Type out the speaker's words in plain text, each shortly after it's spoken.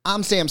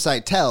I'm Sam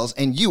Seitels,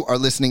 and you are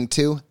listening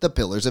to The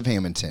Pillars of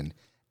Hamilton.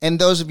 And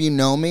those of you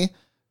know me,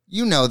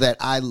 you know that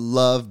I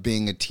love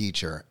being a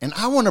teacher. And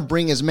I want to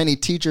bring as many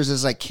teachers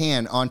as I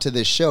can onto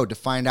this show to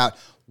find out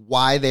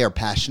why they are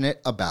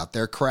passionate about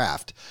their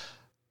craft.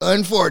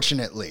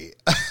 Unfortunately,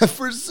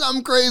 for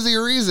some crazy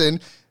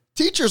reason,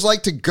 teachers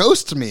like to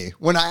ghost me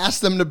when I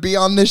ask them to be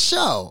on this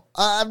show.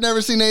 I've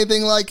never seen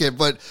anything like it,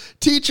 but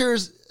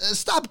teachers,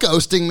 stop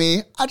ghosting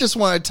me. I just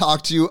want to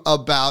talk to you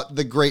about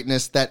the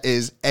greatness that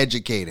is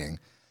educating.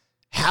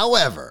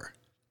 However,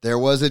 there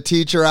was a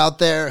teacher out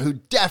there who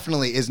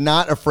definitely is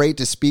not afraid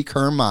to speak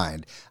her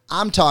mind.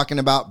 I'm talking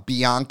about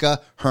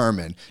Bianca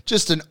Herrmann.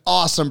 Just an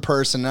awesome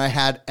person, and I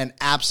had an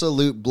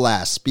absolute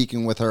blast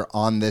speaking with her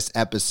on this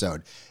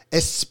episode,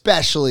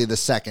 especially the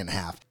second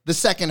half. The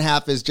second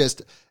half is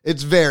just,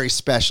 it's very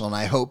special, and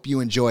I hope you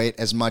enjoy it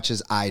as much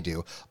as I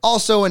do.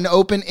 Also, an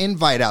open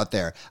invite out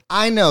there.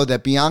 I know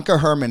that Bianca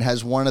Herrmann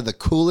has one of the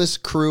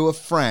coolest crew of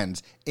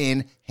friends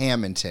in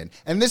Hamilton,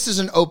 and this is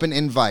an open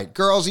invite.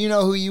 Girls, you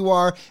know who you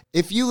are.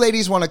 If you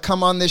ladies want to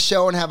come on this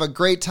show and have a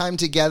great time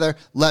together,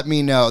 let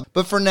me know.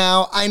 But for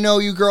now, I know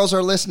you girls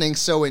are listening,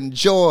 so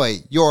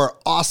enjoy your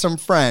awesome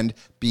friend,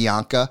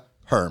 Bianca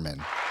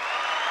Herrmann.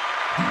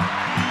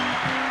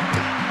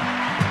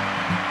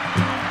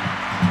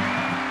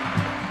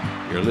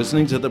 You're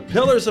listening to The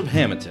Pillars of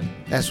Hamilton.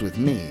 That's with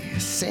me,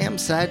 Sam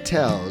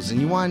Seitels,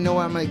 and you want to know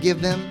what I'm going to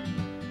give them?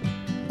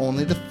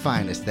 Only the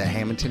finest that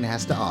Hamilton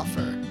has to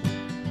offer.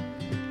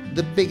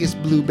 The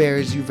biggest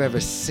blueberries you've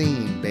ever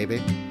seen,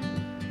 baby.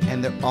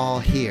 And they're all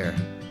here,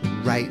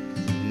 right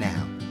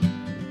now.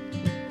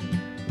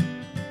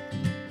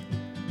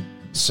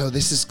 So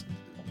this is,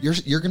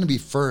 you're going to be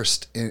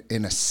first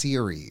in a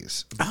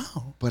series.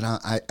 Oh. But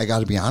I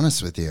got to be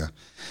honest with you.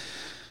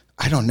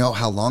 I don't know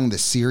how long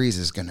this series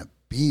is going to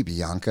be,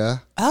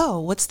 Bianca.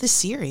 Oh, what's the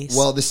series?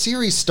 Well, the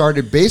series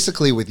started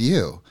basically with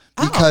you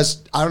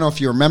because I don't know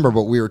if you remember,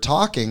 but we were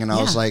talking and I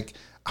was like,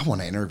 I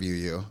want to interview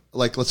you.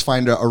 Like, let's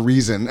find a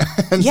reason.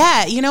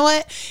 Yeah, you know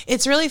what?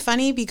 It's really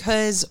funny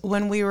because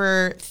when we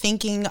were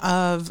thinking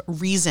of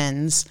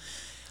reasons,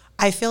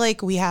 I feel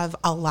like we have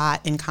a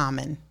lot in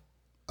common.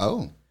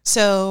 Oh.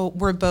 So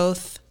we're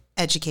both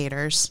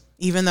educators,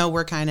 even though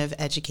we're kind of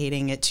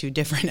educating at two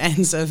different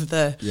ends of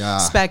the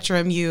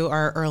spectrum. You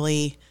are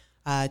early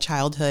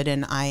childhood,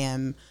 and I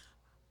am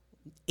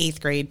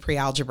 8th grade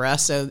pre-algebra,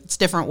 so it's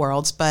different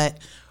worlds, but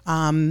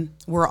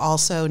we're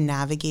also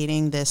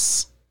navigating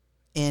this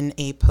in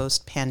a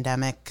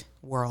post-pandemic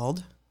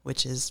world,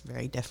 which is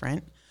very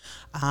different.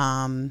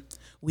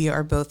 We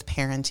are both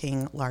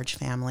parenting large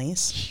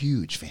families.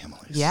 Huge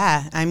families.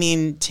 Yeah, I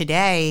mean,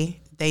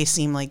 today they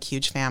seem like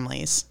huge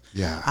families.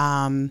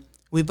 Yeah.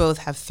 We both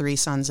have 3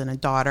 sons and a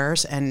daughter,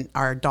 and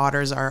our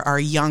daughters are our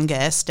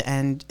youngest,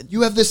 and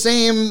you have the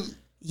same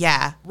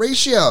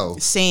ratio.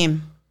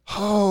 Same.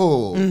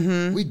 Oh,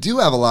 we do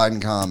have a lot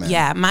in common.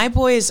 Yeah, my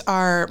boys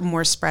are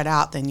more spread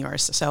out than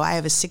yours. So I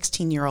have a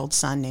 16-year-old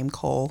son named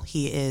Cole.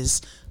 He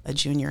is a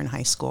junior in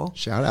high school.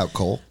 Shout out,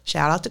 Cole.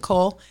 Shout out to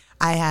Cole.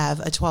 I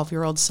have a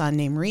 12-year-old son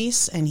named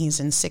Reese, and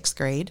he's in 6th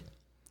grade.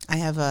 I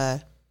have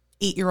a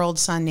 8-year-old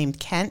son named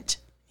Kent.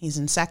 He's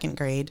in 2nd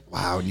grade.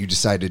 Wow, and you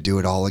decided to do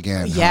it all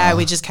again. Yeah,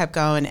 we just kept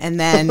going. And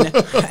then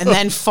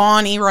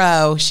Fawny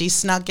Rowe, she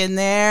snuck in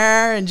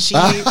there and she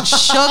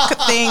shook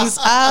things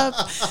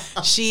up.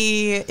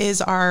 She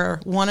is our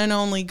one and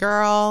only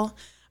girl.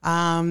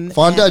 Fawn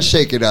does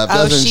shake it up,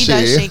 doesn't she? She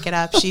does shake it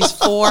up. She's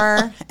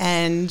 4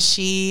 and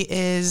she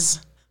is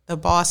the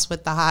boss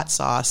with the hot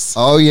sauce.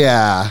 Oh,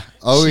 yeah.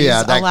 She's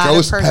That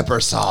ghost pepper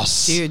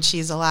sauce. Dude,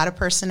 she's a lot of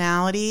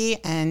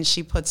personality and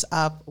she puts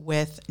up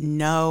with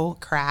no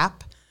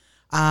crap.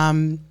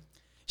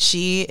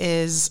 She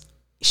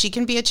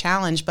can be a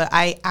challenge, but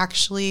I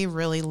actually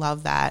really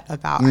love that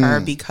about her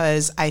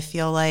because I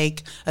feel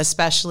like,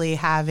 especially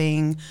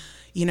having,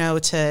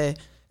 to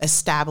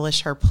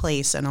establish her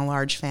place in a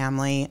large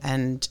family,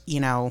 and,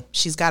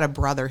 she's got a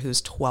brother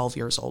who's 12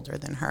 years older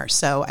than her.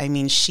 So, I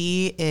mean,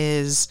 she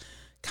is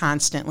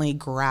constantly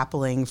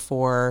grappling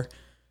for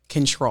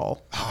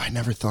control. Oh, I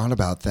never thought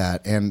about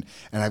that. And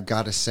I've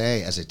got to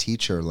say, as a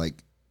teacher, like,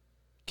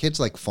 kids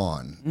like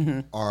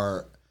Fawn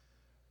are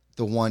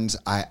the ones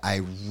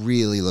I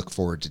really look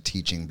forward to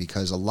teaching,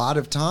 because a lot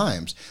of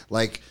times,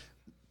 like,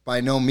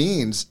 by no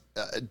means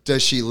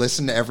does she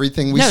listen to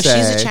everything we say. No,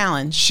 she's a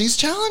challenge. She's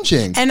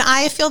challenging. And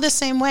I feel the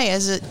same way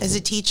as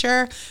a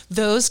teacher.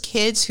 Those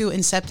kids who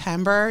in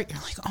September,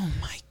 you're like, oh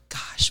my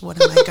gosh,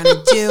 what am I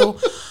going to do?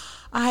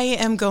 I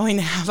am going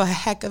to have a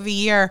heck of a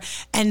year.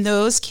 And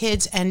those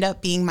kids end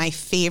up being my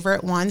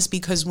favorite ones,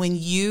 because when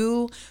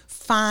you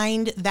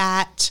find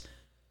that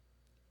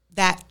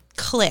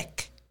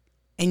click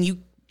and you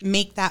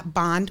make that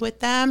bond with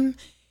them,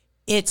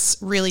 it's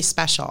really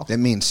special. That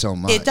means so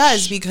much. It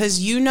does, because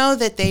you know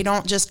that they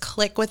don't just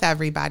click with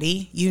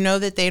everybody. You know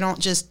that they don't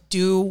just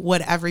do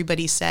what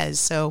everybody says.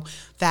 So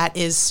that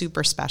is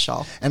super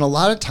special. And a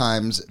lot of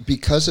times,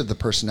 because of the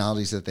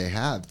personalities that they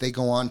have, they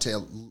go on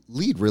to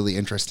lead really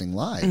interesting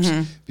lives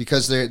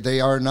because they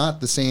are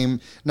not the same,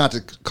 not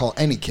to call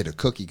any kid a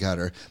cookie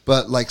cutter,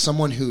 but like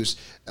someone who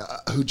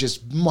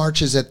just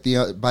marches at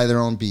by their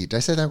own beat. Did I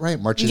say that right?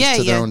 Marches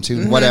to their own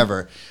tune,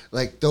 whatever.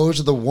 Like those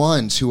are the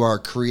ones who are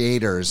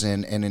creators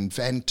and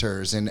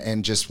inventors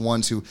and just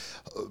ones who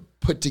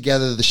put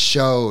together the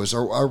shows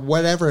or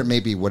whatever it may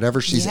be,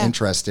 whatever she's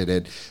interested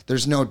in.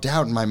 There's no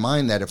doubt in my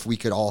mind that if we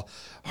could all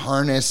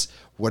harness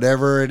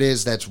whatever it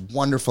is that's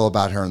wonderful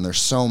about her, and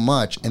there's so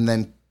much, and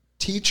then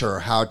teach her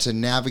how to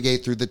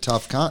navigate through the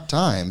tough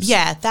times.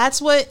 Yeah,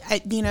 that's what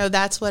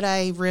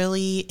I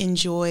really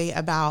enjoy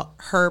about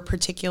her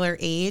particular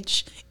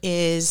age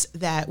is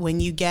that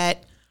when you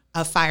get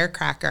a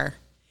firecracker,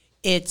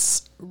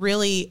 it's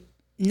really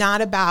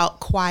not about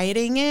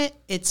quieting it.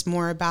 It's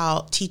more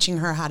about teaching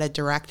her how to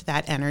direct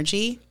that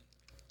energy.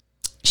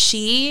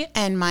 She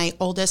and my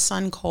oldest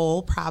son,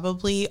 Cole,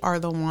 probably are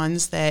the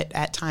ones that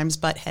at times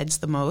butt heads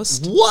the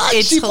most. What?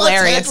 It's she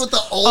hilarious. Butts heads with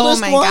the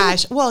oldest one?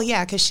 Gosh. Well,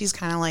 yeah, because she's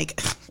kind of like,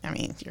 I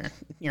mean,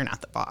 you're not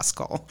the boss,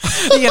 Cole.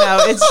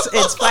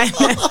 It's fine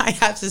that I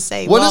have to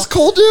say. What does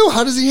Cole do?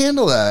 How does he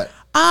handle that?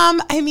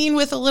 I mean,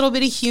 with a little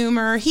bit of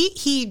humor,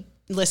 he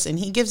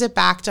gives it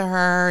back to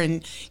her,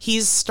 and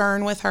he's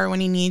stern with her when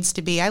he needs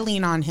to be. I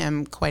lean on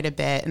him quite a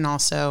bit, and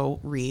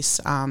also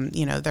Reese.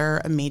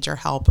 They're a major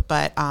help,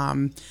 but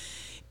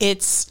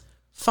it's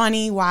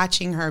funny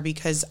watching her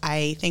because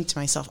I think to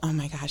myself, oh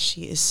my gosh,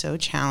 she is so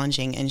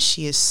challenging, and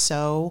she is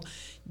so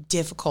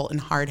difficult and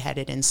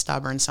hard-headed and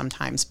stubborn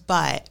sometimes.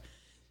 But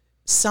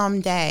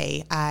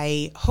someday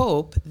I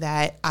hope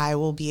that I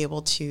will be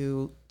able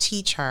to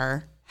teach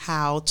her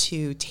how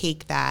to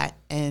take that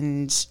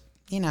and,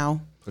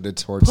 put it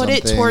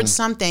towards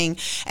something.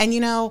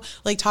 And,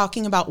 like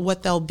talking about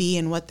what they'll be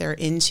and what they're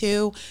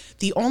into,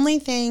 the only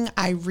thing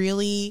I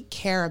really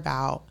care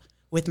about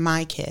with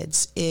my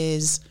kids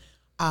is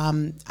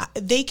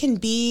they can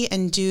be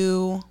and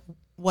do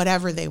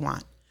whatever they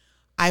want.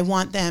 I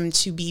want them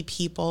to be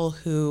people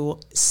who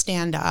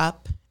stand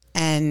up,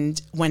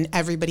 and when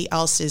everybody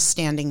else is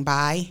standing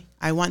by,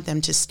 I want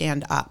them to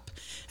stand up.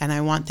 And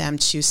I want them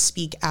to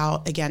speak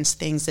out against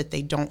things that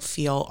they don't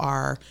feel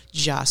are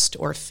just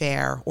or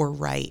fair or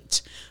right.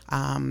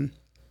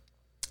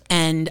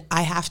 And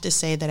I have to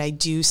say that I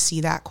do see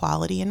that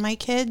quality in my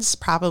kids,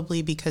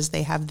 probably because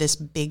they have this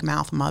big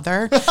mouth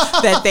mother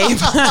that they've,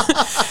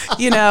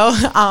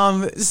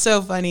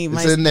 so funny.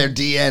 It's in their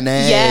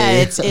DNA. Yeah,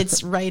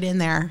 it's right in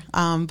there.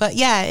 But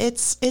yeah,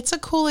 it's a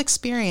cool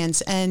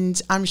experience.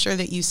 And I'm sure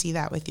that you see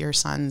that with your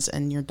sons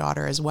and your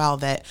daughter as well,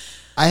 that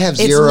I have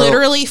it's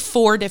literally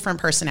 4 different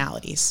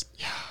personalities.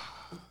 Yeah.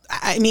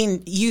 I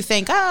mean, you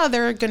think,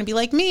 they're going to be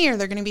like me or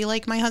they're going to be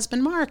like my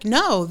husband, Mark.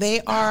 No,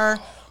 they are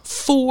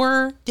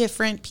 4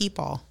 different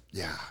people.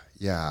 Yeah,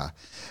 yeah.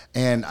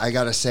 And I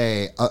got to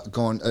say,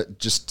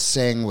 just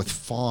saying with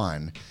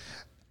Fawn,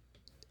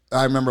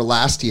 I remember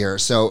last year,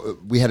 so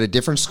we had a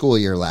different school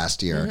year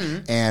last year,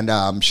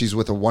 and she's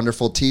with a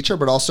wonderful teacher,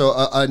 but also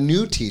a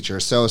new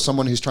teacher, so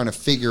someone who's trying to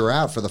figure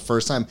out for the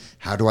first time,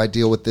 how do I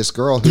deal with this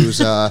girl who's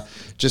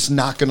just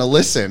not going to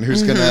listen,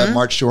 who's going to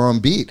march to her own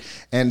beat?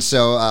 And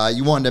so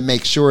you wanted to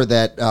make sure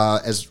that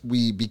as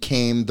we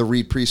became the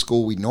Reed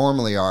preschool we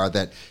normally are,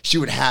 that she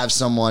would have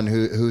someone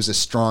who's a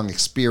strong,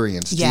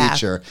 experienced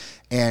teacher,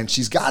 and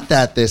she's got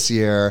that this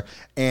year,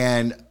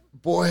 and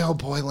boy, oh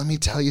boy, let me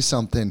tell you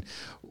something.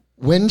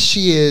 When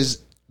she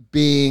is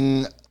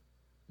being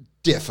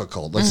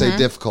difficult, let's say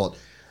difficult,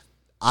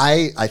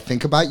 I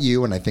think about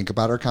you and I think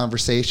about our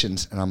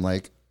conversations, and I'm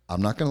like,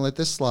 I'm not going to let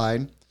this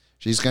slide.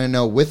 She's going to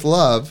know with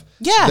love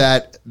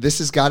that this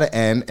has got to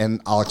end,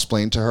 and I'll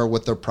explain to her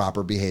what the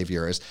proper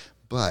behavior is.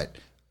 But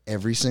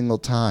every single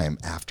time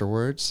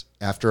afterwards,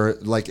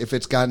 if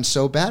it's gotten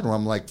so bad where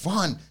I'm like,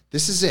 Vaughn,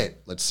 this is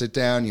it. Let's sit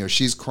down.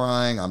 She's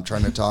crying. I'm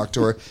trying to talk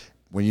to her.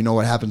 When you know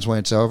what happens when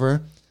it's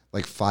over?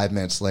 Like 5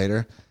 minutes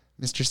later,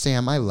 Mr.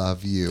 Sam, I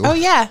love you. Oh,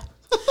 yeah.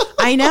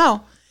 I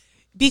know.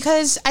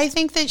 Because I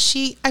think that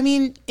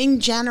in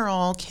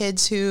general,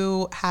 kids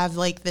who have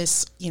like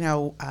this,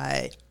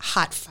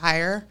 hot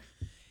fire,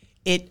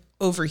 it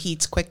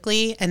overheats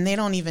quickly and they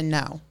don't even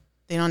know.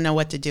 They don't know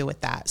what to do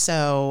with that.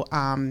 So,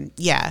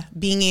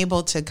 being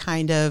able to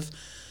kind of,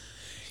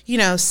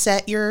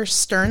 set your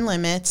stern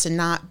limits and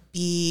not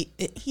be,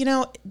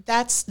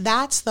 that's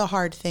the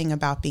hard thing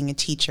about being a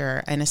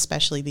teacher, and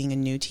especially being a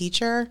new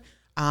teacher,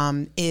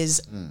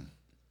 is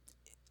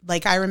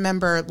like I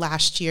remember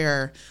last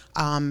year,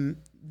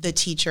 the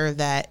teacher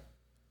that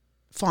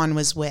Fawn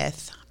was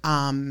with,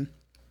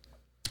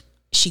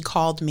 she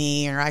called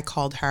me, or I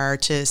called her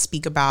to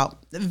speak about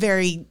a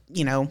very,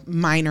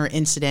 minor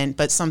incident,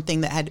 but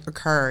something that had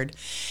occurred.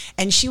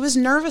 And she was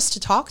nervous to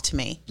talk to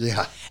me.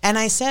 Yeah. And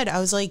I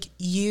was like,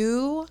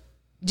 you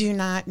do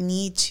not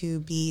need to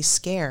be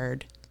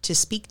scared to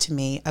speak to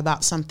me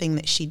about something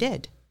that she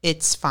did.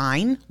 It's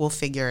fine. We'll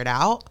figure it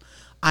out.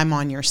 I'm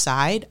on your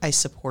side. I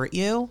support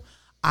you.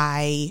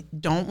 I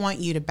don't want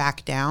you to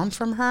back down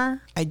from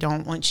her. I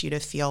don't want you to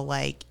feel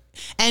like,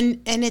 and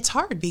it's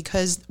hard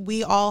because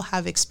we all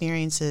have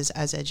experiences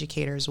as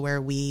educators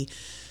where we,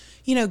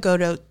 go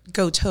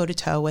toe to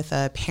toe with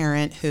a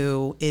parent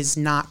who is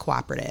not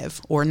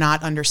cooperative or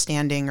not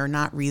understanding or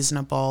not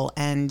reasonable.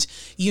 And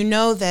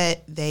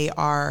that they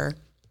are,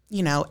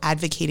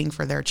 advocating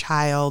for their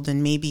child,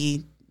 and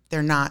maybe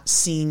they're not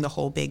seeing the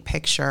whole big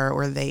picture,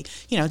 or they,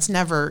 it's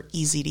never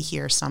easy to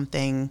hear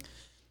something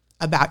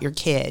about your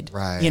kid,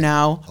 right? A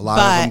lot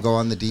of them go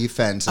on the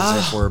defense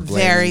as if we're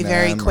blaming very, them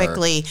very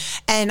quickly.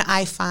 And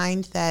I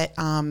find that,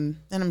 and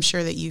I'm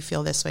sure that you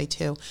feel this way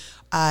too,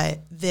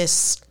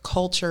 this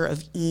culture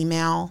of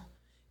email,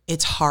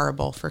 it's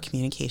horrible for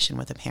communication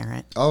with a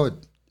parent.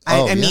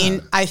 I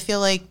mean, I feel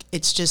like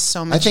it's just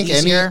so much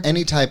easier. I think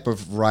any type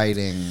of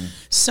writing.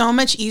 So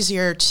much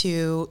easier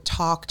to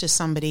talk to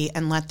somebody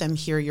and let them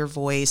hear your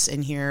voice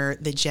and hear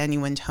the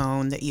genuine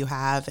tone that you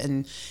have.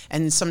 And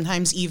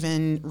sometimes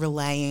even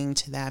relaying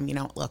to them,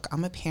 look,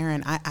 I'm a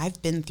parent. I've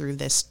been through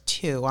this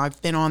too.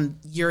 I've been on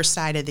your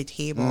side of the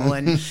table.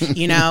 And,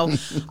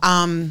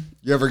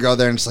 you ever go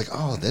there and it's like,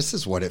 oh, this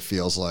is what it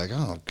feels like.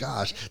 Oh,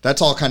 gosh.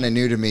 That's all kind of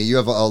new to me. You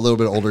have a little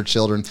bit older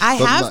children. I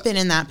have been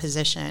in that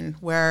position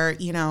where,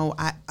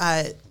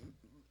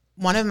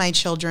 one of my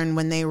children,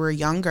 when they were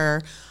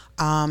younger,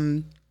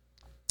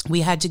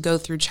 we had to go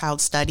through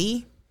child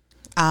study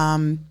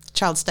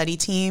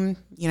team,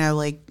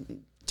 like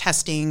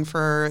testing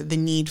for the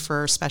need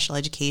for special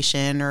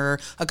education or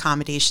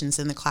accommodations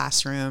in the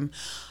classroom.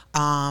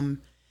 Wow.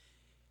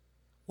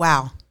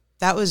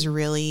 That was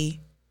really,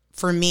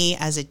 for me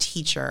as a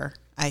teacher,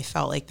 I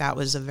felt like that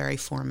was a very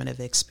formative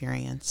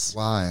experience.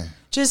 Why?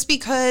 Just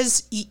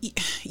because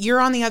you're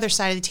on the other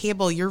side of the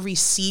table, you're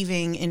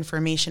receiving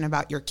information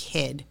about your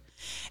kid,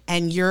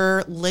 and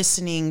you're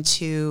listening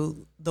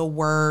to the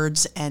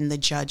words and the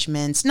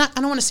judgments. I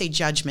don't want to say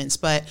judgments,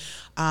 but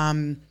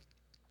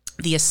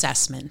the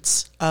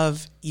assessments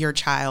of your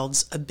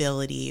child's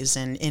abilities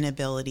and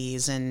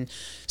inabilities and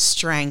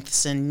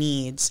strengths and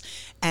needs.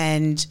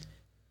 And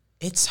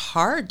it's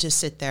hard to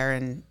sit there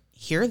and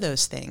hear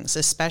those things,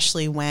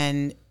 especially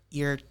when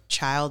your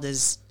child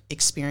is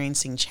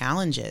experiencing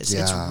challenges.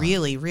 Yeah. It's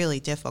really, really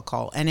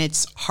difficult, and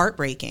it's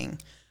heartbreaking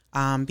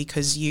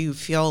because you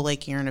feel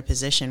like you're in a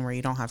position where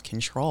you don't have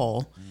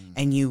control,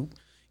 and you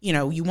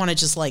want to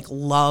just like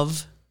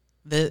love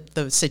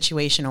the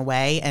situation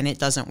away, and it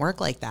doesn't work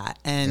like that.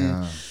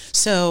 And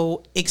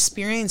so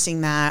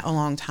experiencing that a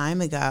long time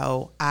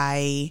ago,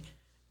 I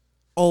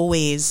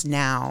always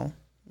now,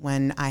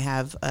 when I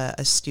have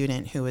a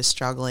student who is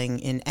struggling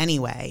in any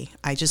way,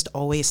 I just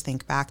always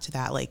think back to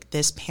that. Like,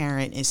 this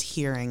parent is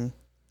hearing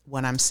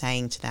what I'm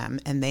saying to them,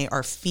 and they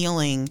are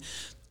feeling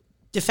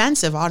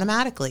defensive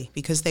automatically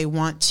because they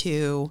want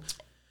to.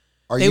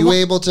 Have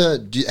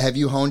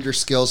you honed your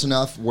skills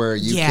enough where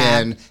you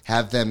can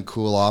have them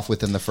cool off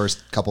within the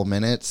first couple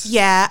minutes?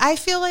 Yeah, I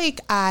feel like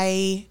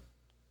I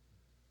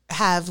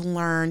have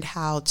learned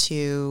how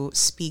to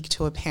speak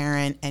to a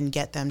parent and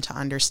get them to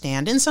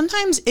understand. And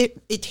sometimes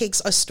it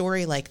takes a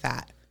story like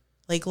that,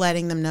 like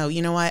letting them know,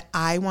 you know what,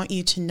 I want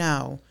you to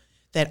know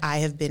that I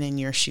have been in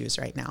your shoes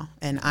right now.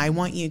 And I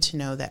want you to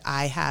know that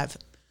I have,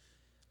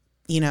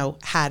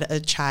 had a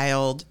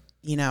child,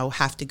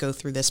 have to go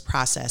through this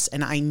process.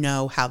 And I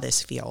know how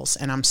this feels.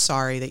 And I'm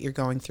sorry that you're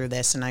going through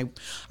this. And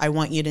I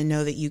want you to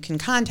know that you can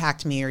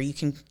contact me, or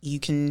you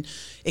can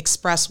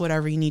express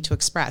whatever you need to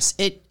express.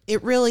 It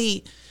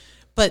really,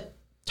 but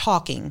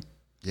talking,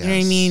 yes. You know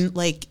what I mean?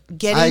 Like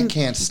I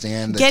can't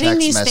stand getting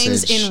these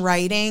things in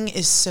writing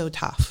is so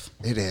tough.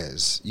 It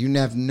is. You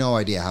have no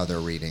idea how they're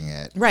reading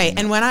it. Right.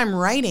 And when I'm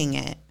writing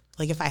it,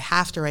 like if I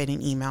have to write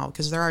an email,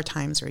 because there are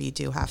times where you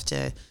do have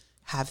to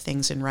have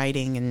things in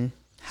writing and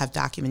have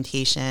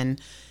documentation.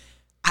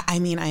 I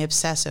mean, I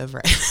obsess over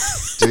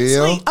it. Do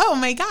you? Like, oh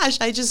my gosh,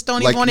 I just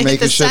don't even want to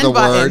hit the send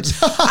button.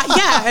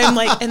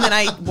 And then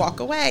I walk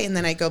away, and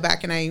then I go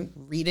back and I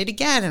read it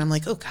again, and I'm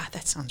like, oh God,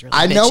 that sounds really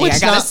bitchy. I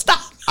gotta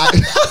stop.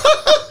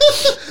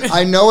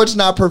 I know it's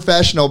not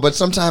professional, but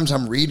sometimes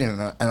I'm reading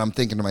it and I'm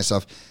thinking to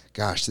myself,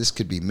 gosh, this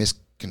could be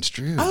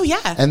misconstrued. Oh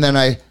yeah. And then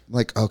I'm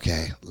like,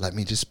 okay, let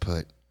me just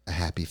put a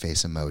happy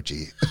face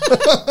emoji.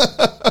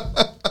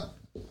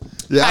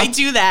 Yeah. I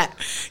do that.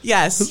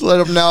 Yes. Just let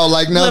them know,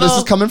 like, no, this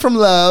is coming from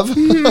love.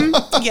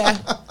 Mm-hmm. Yeah.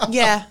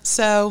 Yeah.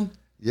 So.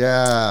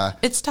 Yeah.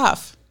 It's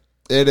tough.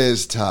 It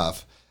is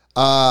tough.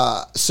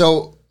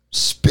 So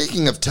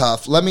speaking of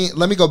tough, let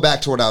me go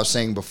back to what I was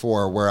saying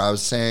before, where I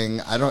was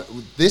saying,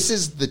 this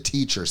is the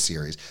teacher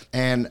series,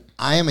 and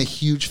I am a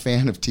huge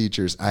fan of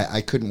teachers.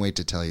 I couldn't wait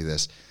to tell you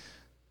this.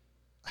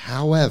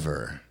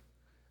 However,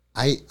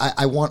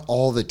 I want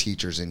all the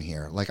teachers in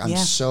here. Like, I'm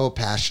so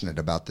passionate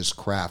about this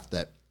craft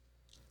that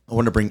I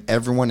want to bring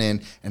everyone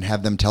in and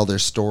have them tell their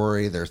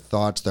story, their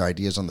thoughts, their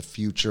ideas on the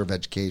future of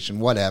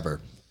education,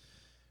 whatever.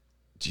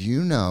 Do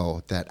you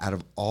know that out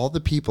of all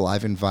the people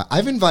I've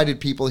invited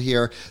people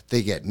here,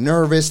 they get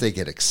nervous, they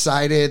get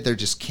excited, they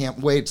just can't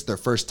wait. It's their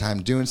first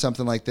time doing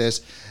something like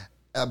this.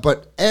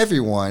 But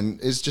everyone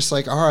is just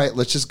like, all right,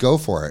 let's just go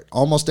for it.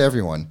 Almost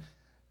everyone.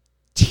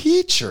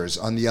 Teachers,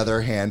 on the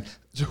other hand,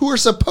 who are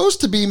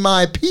supposed to be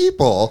my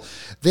people,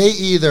 they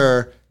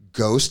either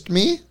ghost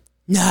me.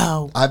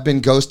 No. I've been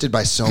ghosted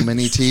by so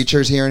many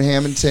teachers here in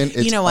Hamilton.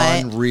 It's you know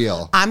what?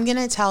 Unreal. I'm going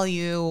to tell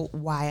you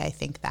why I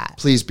think that.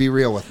 Please be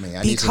real with me.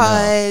 I need to know.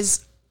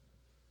 Because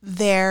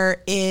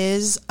there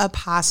is a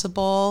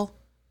possible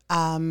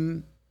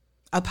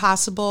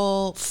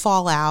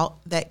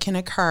fallout that can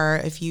occur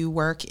if you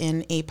work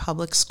in a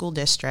public school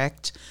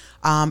district.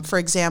 For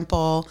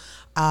example,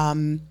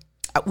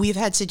 we've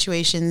had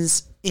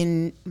situations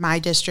in my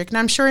district, and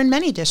I'm sure in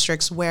many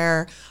districts,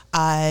 where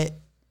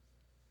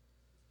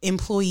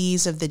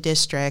employees of the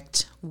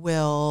district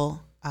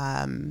will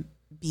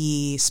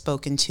be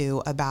spoken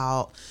to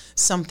about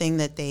something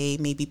that they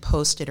maybe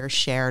posted or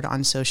shared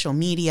on social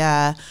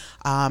media,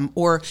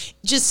 or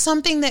just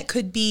something that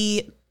could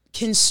be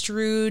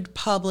construed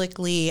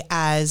publicly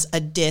as a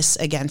diss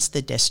against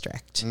the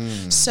district.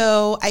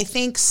 So I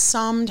think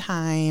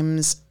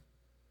sometimes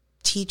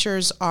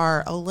teachers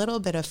are a little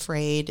bit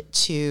afraid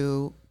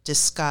to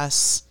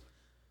discuss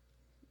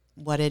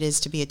what it is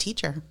to be a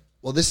teacher.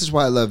 Well, this is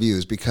why I love you,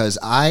 is because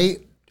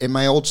in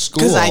my old school...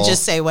 Because I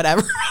just say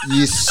whatever.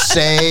 You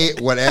say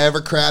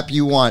whatever crap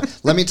you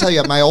want. Let me tell you,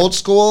 at my old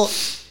school,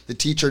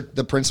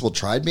 the principal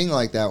tried being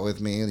like that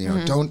with me. You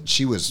know,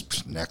 she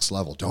was next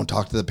level. Don't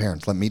talk to the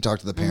parents. Let me talk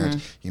to the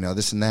parents. You know,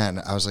 this and that. And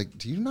I was like,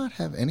 do you not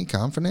have any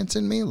confidence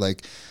in me?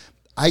 Like,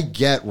 I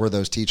get where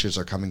those teachers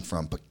are coming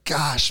from, but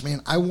gosh,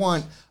 man, I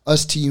want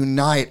us to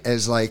unite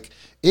as like,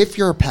 if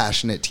you're a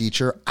passionate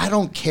teacher, I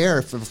don't care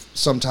if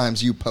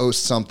sometimes you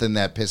post something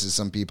that pisses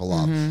some people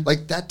off.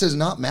 Like, that does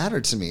not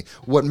matter to me.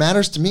 What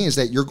matters to me is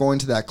that you're going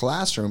to that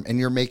classroom and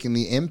you're making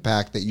the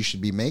impact that you should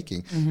be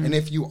making. And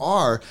if you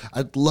are,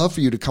 I'd love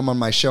for you to come on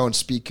my show and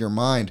speak your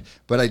mind,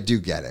 but I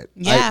do get it.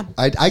 Yeah.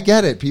 I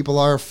get it. People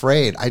are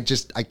afraid. I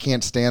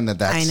can't stand that.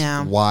 That's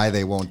why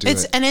they won't do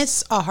it. And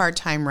it's a hard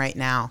time right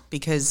now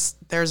because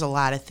there's a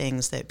lot of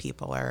things that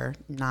people are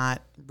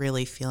not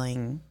really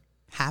feeling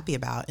happy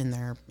about in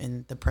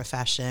the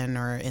profession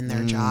or in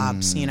their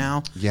jobs, you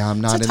know? Yeah,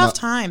 I'm not it's a tough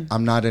time.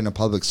 I'm not in a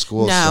public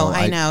school. No, so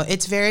I know.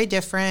 It's very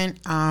different.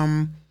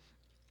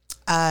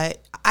 I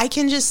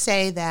can just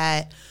say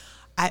that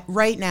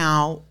right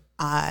now,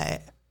 I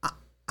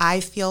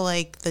feel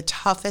like the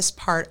toughest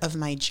part of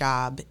my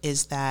job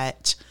is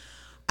that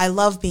I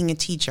love being a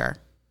teacher.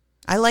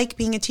 I like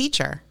being a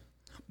teacher,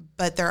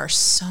 but there are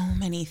so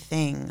many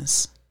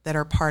things that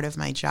are part of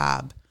my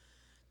job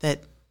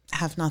that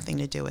have nothing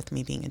to do with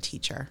me being a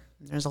teacher.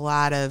 There's a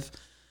lot of,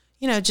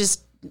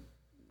 just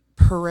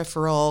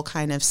peripheral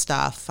kind of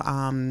stuff.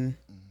 And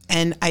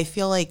I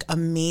feel like a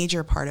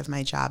major part of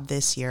my job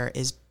this year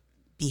is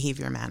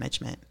behavior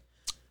management.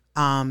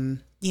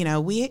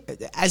 We,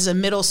 as a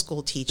middle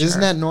school teacher.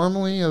 Isn't that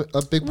normally a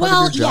big part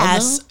of your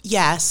job?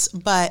 Yes.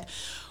 But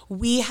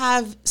we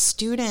have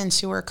students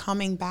who are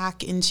coming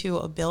back into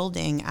a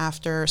building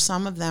after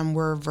some of them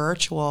were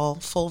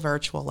full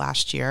virtual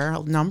last year.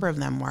 A number of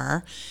them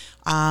were.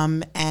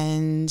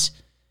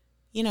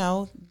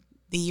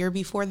 The year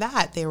before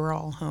that, they were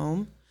all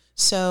home.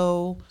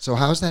 So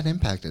how's that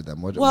impacted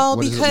them? What because,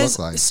 does it look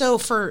like? So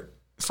for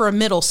a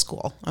middle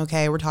school,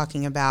 okay, we're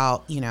talking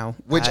about,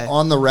 which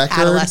on the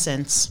record,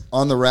 adolescents.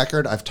 On the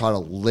record, I've taught a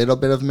little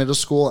bit of middle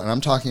school, and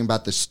I'm talking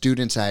about the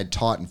students I had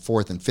taught in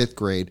 4th and 5th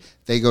grade.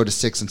 They go to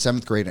 6th and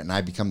 7th grade, and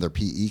I become their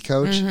PE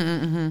coach.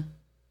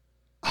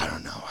 I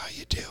don't know how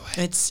you do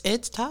it.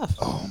 It's tough.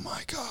 Oh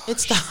my gosh.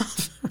 It's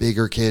tough.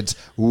 Bigger kids,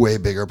 way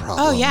bigger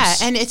problems. Oh yeah,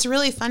 and it's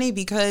really funny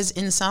because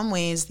in some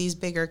ways these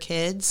bigger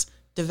kids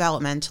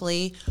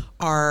developmentally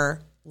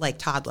are like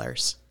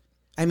toddlers.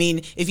 I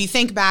mean, if you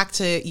think back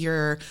to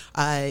your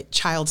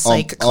child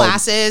psych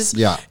classes,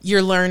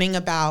 you're learning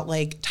about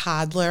like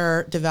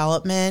toddler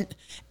development,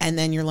 and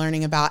then you're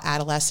learning about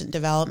adolescent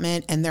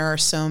development, and there are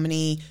so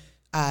many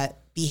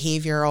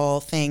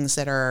behavioral things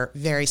that are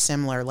very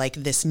similar, like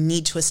this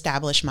need to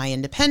establish my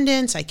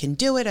independence. I can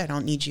do it. I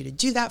don't need you to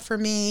do that for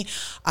me.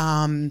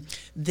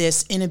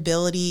 This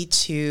inability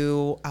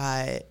to,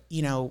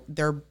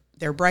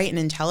 they're bright and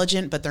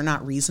intelligent, but they're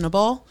not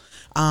reasonable.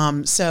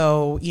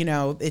 So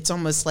it's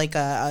almost like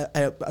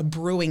a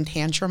brewing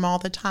tantrum all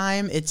the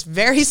time. It's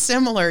very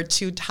similar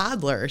to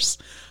toddlers.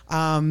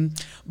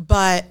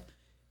 But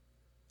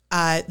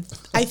I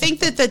think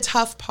that the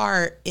tough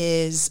part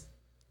is,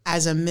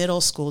 as a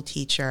middle school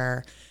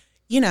teacher,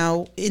 in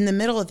the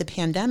middle of the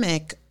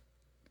pandemic,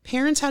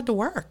 parents had to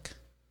work.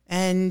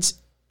 And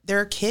there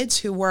are kids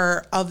who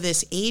were of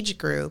this age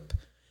group.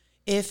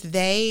 If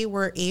they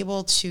were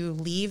able to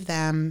leave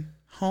them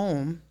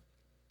home,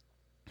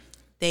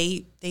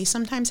 they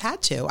sometimes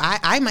had to.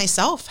 I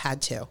myself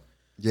had to.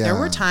 Yeah. There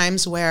were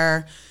times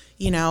where,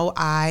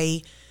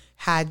 I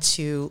had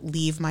to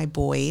leave my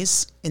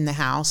boys in the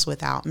house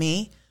without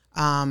me.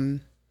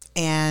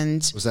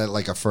 And was that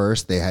like a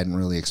first? They hadn't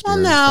really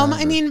experienced Well, no,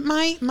 that, I mean,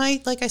 my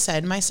like I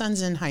said, my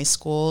son's in high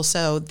school,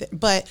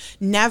 but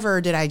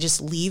never did I just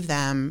leave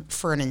them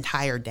for an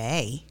entire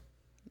day,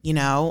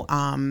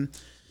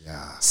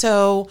 Yeah.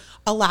 So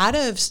a lot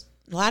of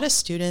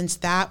students,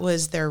 that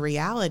was their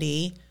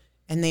reality,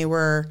 and they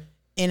were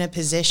in a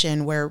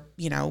position where,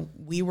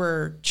 we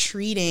were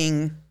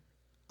treating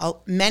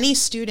many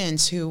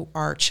students who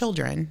are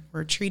children,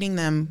 we're treating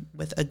them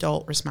with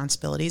adult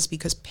responsibilities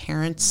because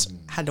parents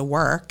had to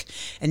work.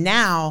 And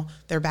now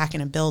they're back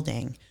in a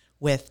building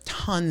with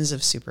tons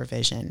of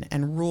supervision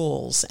and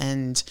rules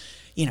and,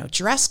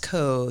 dress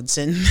codes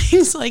and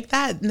things like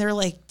that. And they're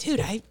like, dude,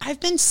 I've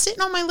been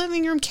sitting on my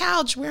living room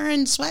couch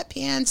wearing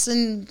sweatpants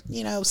and,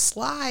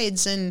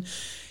 slides and,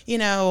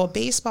 a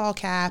baseball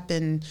cap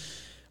and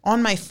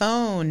on my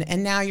phone,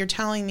 and now you're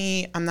telling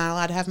me I'm not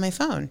allowed to have my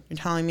phone. You're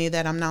telling me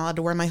that I'm not allowed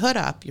to wear my hood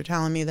up. You're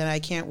telling me that I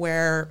can't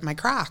wear my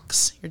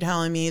Crocs. You're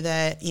telling me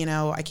that,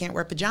 I can't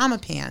wear pajama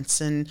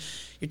pants, and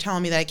you're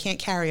telling me that I can't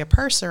carry a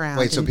purse around.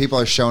 Wait, so people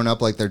are showing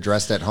up like they're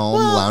dressed at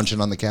home, lounging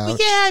on the couch?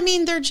 Yeah, I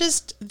mean, they're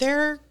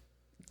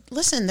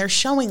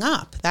showing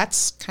up.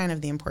 That's kind of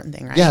the important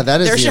thing, right? Yeah,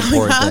 that is the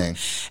important thing.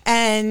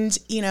 And,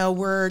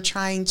 we're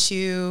trying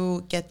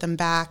to get them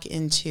back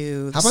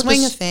into the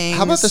swing of things.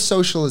 How about the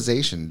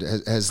socialization?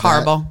 Has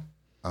horrible.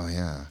 Oh,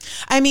 yeah.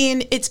 I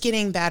mean, it's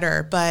getting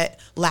better, but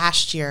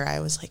last year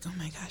I was like, oh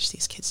my gosh,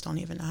 these kids don't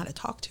even know how to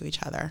talk to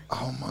each other.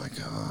 Oh my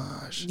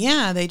gosh.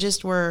 Yeah, they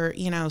just were,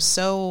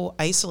 so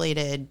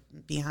isolated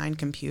behind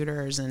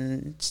computers,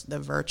 and the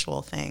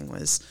virtual thing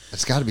was...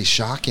 It's got to be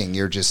shocking.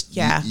 You're just,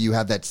 you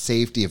have that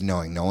safety of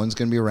knowing no one's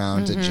going to be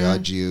around to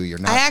judge you. You're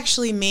not... I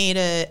actually made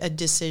a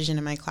decision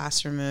in my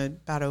classroom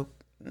about a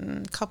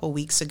couple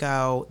weeks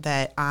ago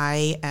that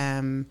I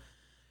am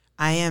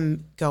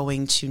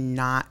going to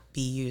not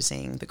be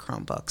using the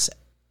Chromebooks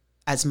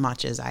as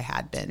much as I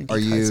had been.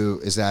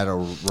 Is that a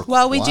requirement?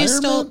 Well, we do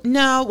still,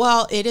 no,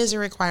 well, it is a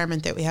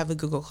requirement that we have a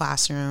Google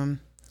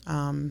Classroom.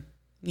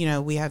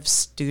 We have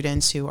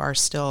students who are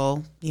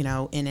still,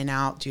 in and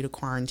out due to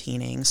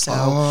quarantining.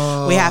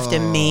 So we have to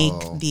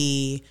make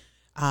the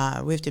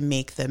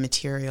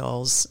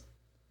materials,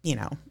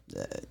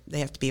 they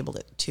have to be able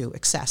to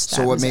access that.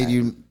 So what made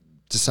you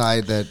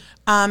decide that?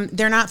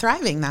 They're not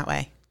thriving that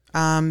way.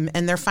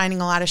 And they're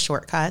finding a lot of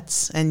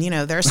shortcuts, and,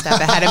 they're a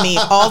step ahead of me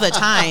all the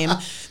time.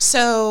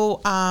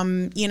 So,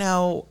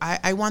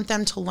 I want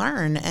them to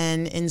learn.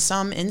 And in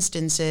some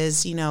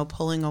instances,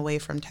 pulling away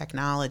from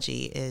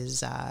technology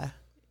is,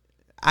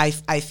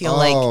 I feel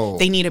like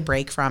they need a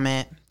break from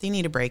it.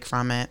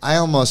 I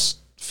almost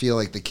feel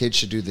like the kids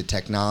should do the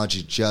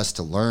technology just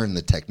to learn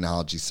the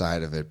technology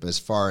side of it. But as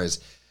far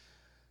as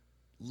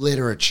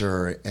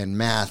literature and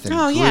math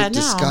and group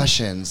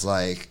discussions,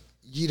 like...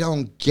 You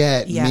don't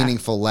get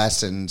meaningful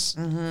lessons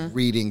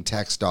reading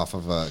text off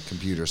of a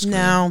computer screen.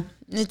 No,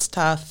 it's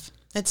tough.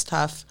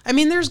 I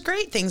mean, there's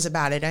great things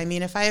about it. I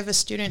mean, if I have a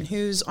student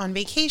who's on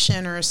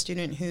vacation or a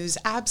student who's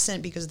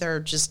absent because they're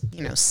just,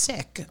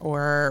 sick,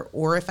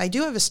 or if I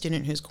do have a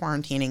student who's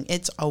quarantining,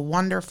 it's a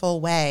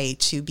wonderful way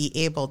to be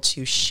able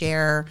to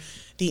share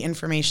the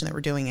information that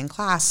we're doing in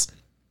class,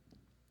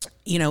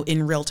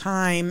 in real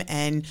time,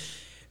 and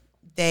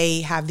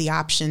they have the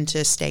option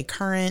to stay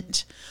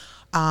current.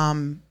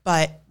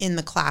 But in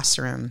the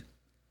classroom,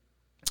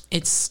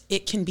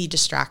 it can be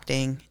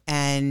distracting,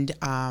 and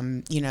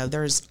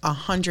there's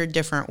 100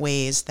 different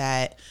ways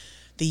that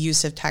the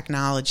use of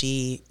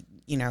technology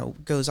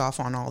goes off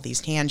on all these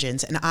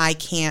tangents, and I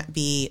can't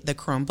be the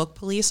Chromebook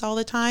police all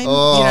the time.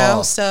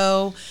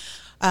 So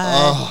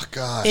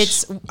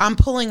gosh, I'm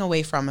pulling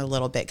away from it a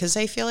little bit because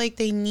I feel like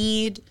they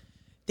need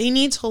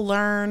to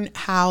learn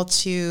how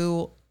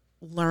to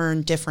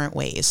learn different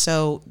ways.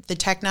 So the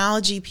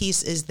technology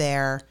piece is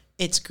there.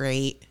 It's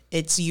great.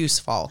 It's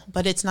useful,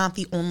 but it's not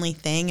the only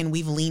thing. And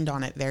we've leaned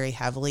on it very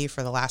heavily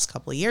for the last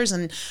couple of years.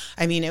 And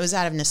I mean, it was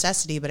out of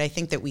necessity, but I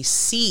think that we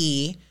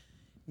see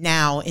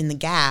now in the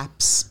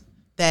gaps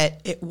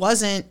that it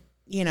wasn't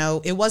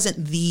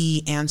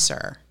the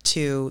answer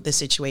to the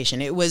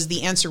situation. It was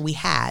the answer we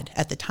had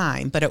at the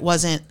time, but it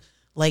wasn't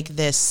like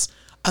this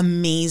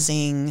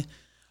amazing,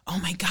 oh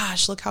my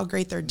gosh, look how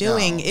great they're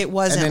doing. No. It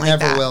wasn't like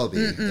that. And it never will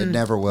be. It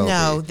never will be.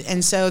 No,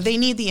 and so they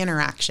need the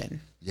interaction.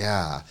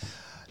 Yeah.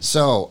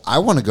 So I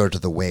want to go to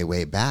the way,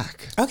 way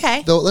back.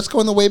 Okay. So let's go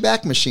in the way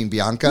back machine,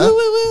 Bianca. Woo,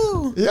 woo,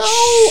 woo. Yo,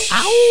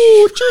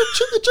 ow,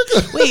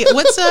 chicka. Wait,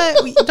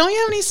 don't you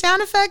have any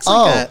sound effects?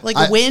 Like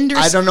a wind or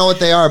something? I don't know what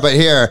they are, but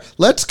here,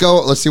 let's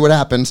go. Let's see what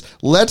happens.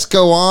 Let's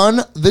go on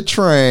the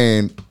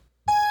train.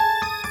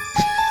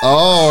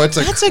 Oh, it's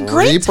a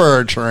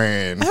creeper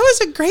train. That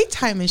was a great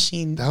time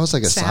machine. That was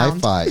like a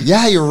sound. sci-fi.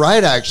 Yeah, you're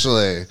right,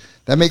 actually.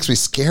 That makes me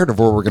scared of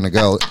where we're going to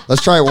go.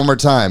 Let's try it one more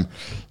time.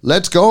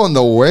 Let's go on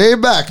the way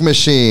back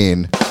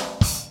machine.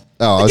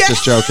 Oh, I was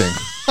just joking.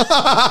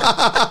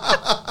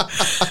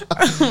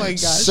 Oh my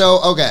gosh. So,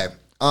 okay.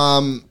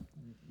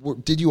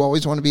 Did you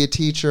always want to be a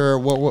teacher?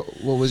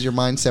 What was your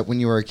mindset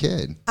when you were a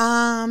kid?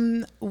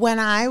 When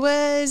I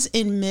was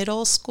in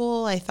middle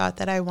school, I thought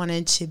that I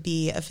wanted to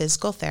be a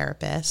physical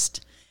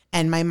therapist.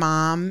 And my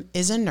mom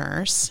is a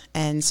nurse.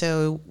 And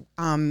so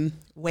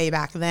way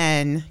back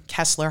then,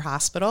 Kessler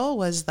Hospital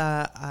was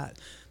the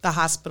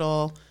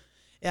hospital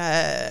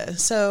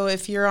So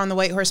if you're on the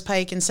White Horse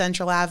Pike in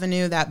Central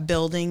Avenue, that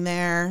building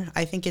there,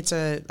 I think it's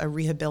a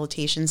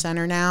rehabilitation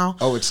center now.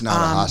 Oh, it's not a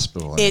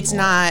hospital anymore.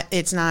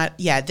 It's not.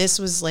 Yeah, this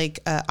was like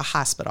a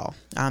hospital.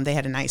 They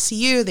had an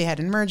ICU. They had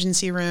an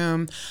emergency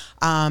room.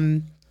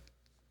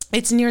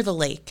 It's near the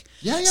lake.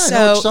 Yeah, I know what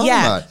you're talking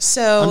about.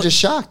 So I'm just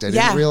shocked. I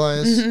didn't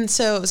realize. Mm-hmm.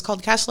 So it was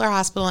called Kessler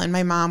Hospital, and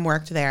my mom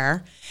worked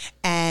there,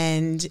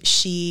 and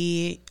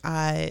she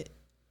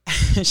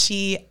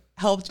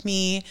helped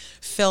me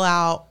fill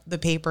out the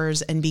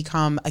papers and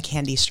become a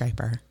candy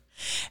striper.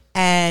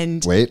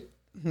 And wait,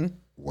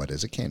 what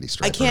is a candy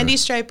striper? A candy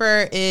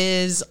striper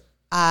is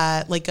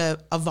like a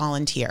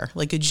volunteer,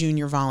 like a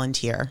junior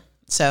volunteer.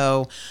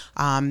 So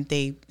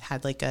they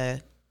had like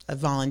a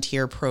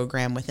volunteer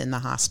program within the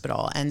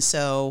hospital. And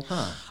so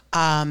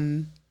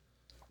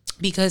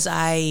because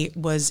I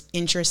was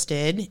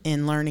interested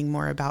in learning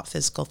more about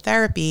physical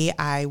therapy,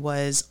 I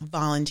was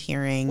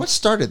volunteering. What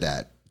started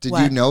that? Did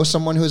you know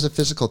someone who was a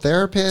physical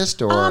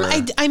therapist, or?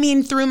 I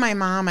mean, through my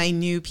mom, I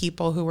knew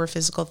people who were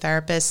physical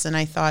therapists, and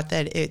I thought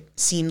that it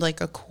seemed like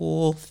a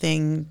cool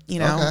thing, you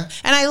know. Okay.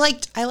 And I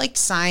liked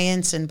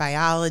science and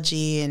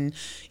biology, and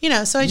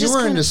so I just. You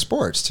were into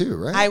sports too,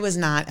 right? I was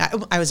not.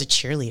 I was a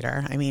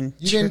cheerleader. I mean,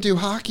 you didn't do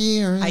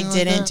hockey or anything? I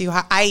didn't do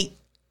hockey.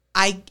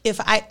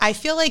 I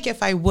feel like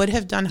if I would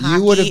have done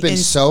hockey, you would have been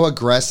so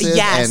aggressive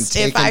and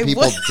taken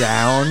people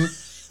down.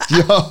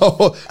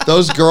 Yo,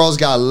 those girls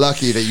got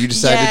lucky that you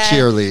decided to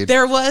cheerlead.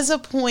 There was a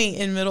point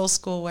in middle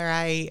school where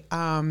I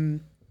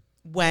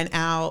went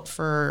out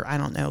for, I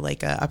don't know,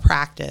 like a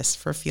practice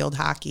for field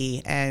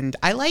hockey, and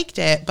I liked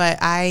it, but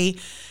I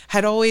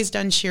had always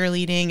done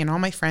cheerleading, and all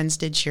my friends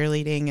did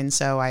cheerleading, and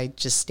so I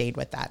just stayed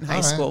with that in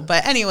high school.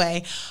 But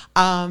anyway,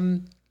 I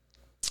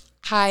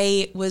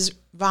was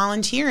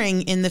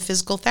volunteering in the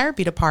physical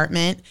therapy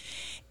department,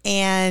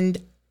 and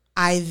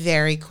I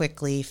very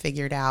quickly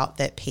figured out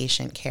that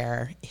patient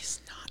care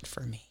is not for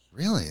me.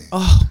 Really?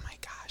 Oh my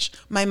gosh.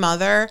 My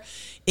mother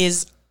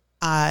is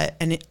an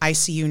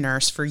ICU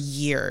nurse for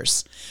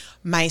years.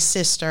 My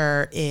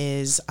sister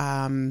is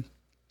a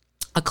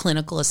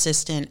clinical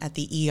assistant at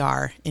the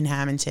ER in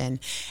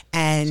Hamilton.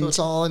 And so it's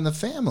all in the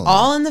family.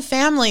 All in the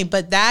family,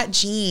 but that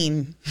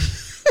gene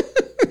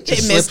it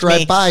slipped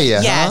right by you.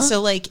 Yeah. Huh?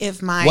 So like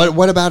if my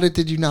what about it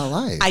did you not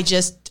like?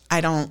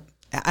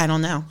 I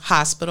don't know.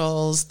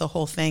 Hospitals, the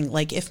whole thing.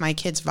 Like if my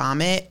kids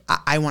vomit,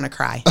 I want to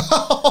cry.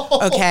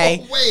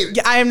 Okay.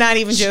 Wait. I am not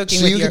even joking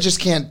with you. So you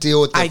just can't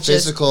deal with the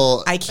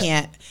physical. I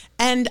can't.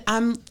 And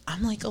I'm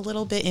like a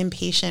little bit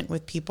impatient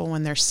with people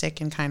when they're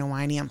sick and kind of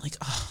whiny. I'm like,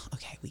 oh,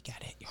 okay, we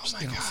get it. You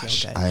don't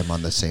feel good. I am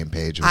on the same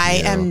page with you.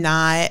 I am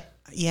not.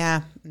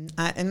 Yeah.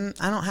 And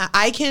I don't have,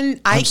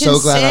 I'm so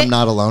glad I'm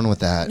not alone with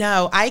that.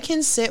 No, I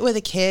can sit with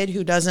a kid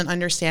who doesn't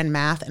understand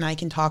math and I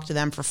can talk to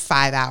them for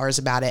 5 hours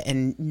about it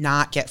and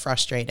not get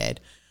frustrated.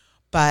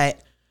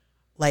 But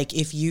like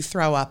if you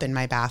throw up in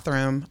my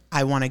bathroom,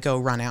 I want to go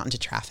run out into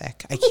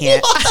traffic. I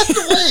can't.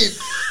 Wait.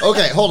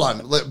 Okay, hold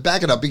on.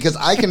 Back it up because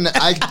when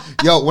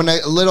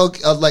a little,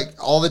 like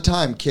all the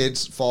time,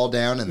 kids fall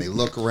down and they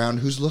look around.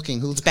 Who's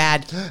looking? It's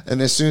bad.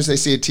 And as soon as they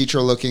see a teacher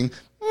looking,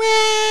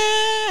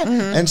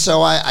 and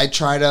so I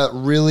try to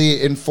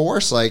really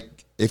enforce, like,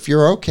 if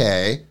you're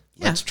okay,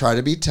 let's try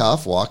to be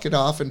tough, walk it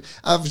off. And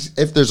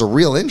if there's a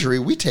real injury,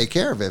 we take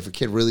care of it. If a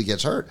kid really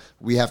gets hurt,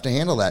 we have to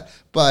handle that.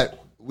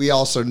 But we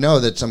also know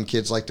that some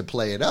kids like to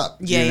play it up.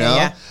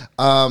 Yeah.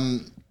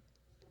 But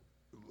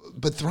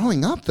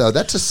throwing up, though,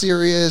 that's a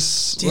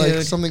serious, dude,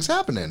 like, something's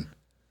happening.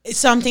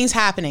 Something's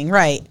happening,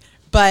 right.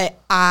 But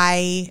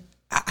I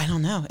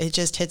don't know. It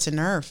just hits a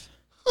nerve.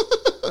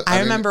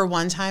 I remember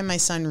one time my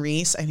son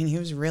Reese, he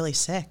was really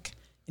sick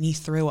and he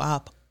threw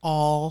up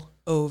all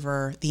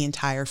over the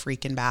entire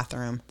freaking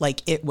bathroom.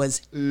 Like it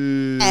was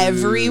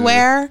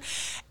everywhere.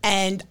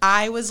 And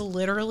I was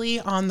literally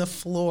on the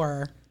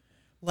floor,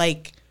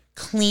 like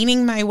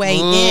cleaning my way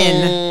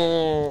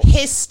in,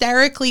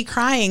 hysterically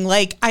crying.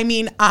 Like,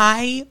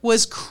 I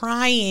was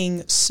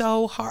crying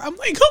so hard. I'm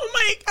like, oh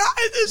my God,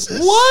 this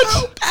is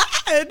so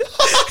bad.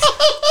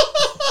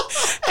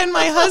 And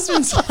my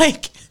husband's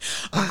like,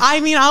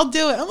 I'll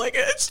do it. I'm like,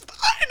 it's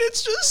fine.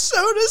 It's just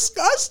so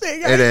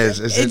disgusting. It is.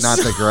 Is it not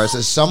the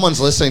grossest? Someone's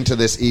listening to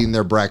this eating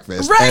their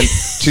breakfast. Right. And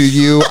to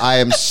you, I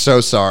am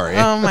so sorry.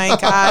 Oh my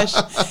gosh.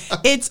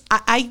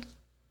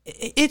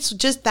 It's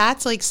just,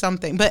 that's like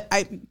something. But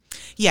I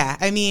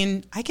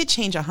could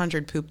change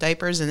 100 poop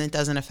diapers and it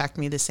doesn't affect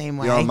me the same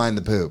way. You don't mind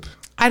the poop?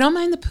 I don't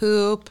mind the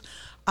poop.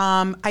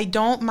 I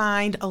don't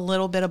mind a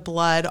little bit of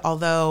blood,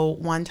 although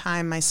one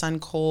time my son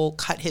Cole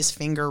cut his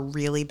finger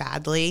really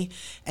badly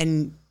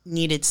and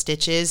needed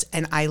stitches,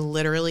 and I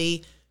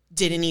literally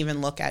didn't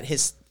even look at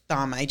his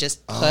thumb. I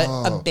just put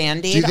a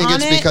Band-Aid on it. Do you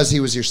think it's because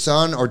he was your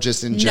son or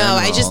just in general? No,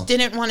 I just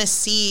didn't want to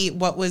see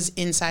what was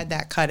inside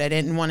that cut. I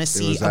didn't want to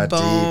see a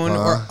bone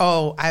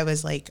I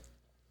was like,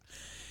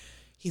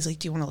 he's like,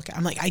 do you want to look at it?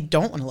 I'm like, I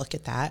don't want to look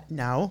at that.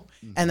 No.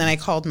 Mm-hmm. And then I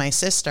called my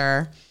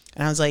sister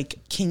and I was like,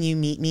 can you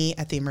meet me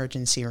at the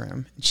emergency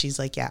room? And she's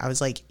like, yeah. I was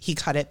like, he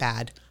cut it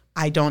bad.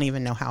 I don't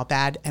even know how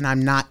bad, and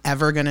I'm not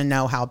ever going to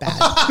know how bad.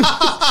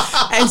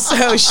 And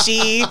so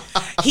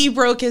he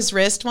broke his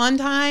wrist one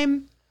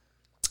time.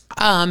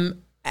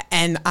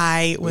 And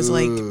I was Ooh.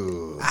 like,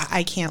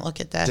 I can't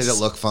look at this. Did it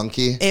look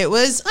funky? It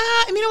was,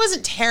 I mean, it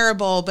wasn't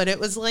terrible, but it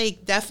was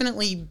like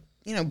definitely,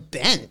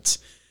 bent.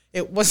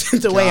 It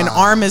wasn't the way an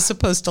arm is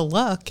supposed to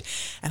look.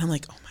 And I'm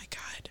like, oh my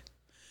God.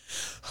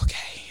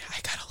 Okay,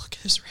 I got to look at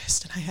his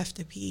wrist and I have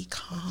to be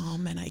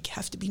calm and I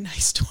have to be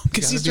nice to him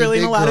because he's really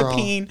in a lot of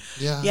pain.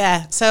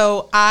 Yeah.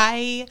 So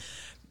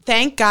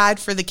thank God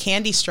for the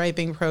candy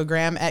striping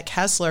program at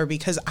Kessler,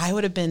 because I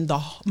would have been the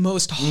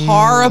most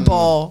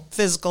horrible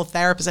physical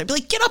therapist. I'd be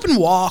like, get up and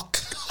walk.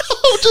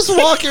 Just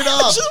walk it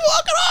off. Just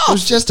walk it off. It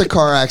was just a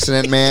car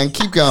accident, man.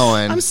 Keep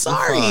going. I'm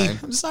sorry.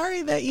 I'm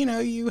sorry that,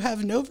 you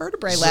have no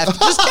vertebrae left.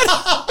 Just get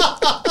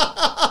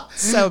up.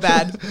 So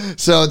bad.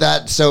 So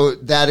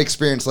that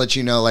experience lets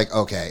you know, like,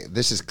 okay,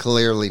 this is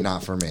clearly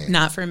not for me.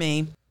 Not for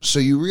me. So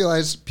you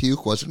realized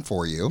puke wasn't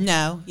for you.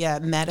 No. Yeah.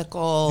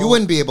 Medical. You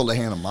wouldn't be able to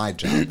handle my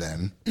job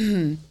then.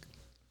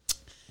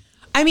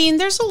 I mean,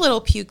 there's a little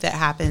puke that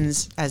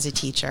happens as a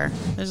teacher.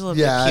 There's a little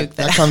bit of puke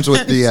that comes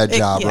with the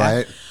job,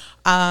 right?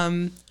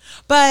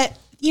 But,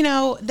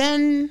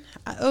 then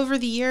over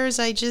the years,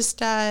 I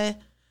just, I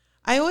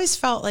always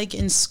felt like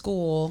in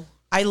school,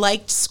 I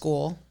liked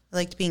school. I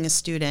liked being a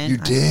student. You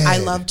did? I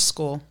loved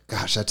school.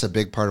 Gosh, that's a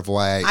big part of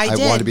why I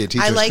did. wanted to be a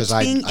teacher, because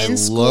I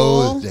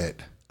loathed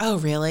it. Oh,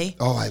 really?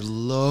 Oh, I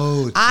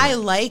loathed it. I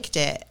liked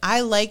it.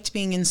 I liked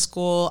being in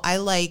school. I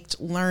liked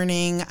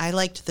learning. I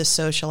liked the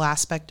social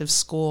aspect of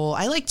school.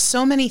 I liked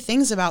so many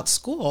things about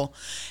school.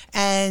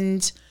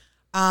 And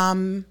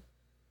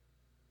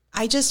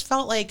I just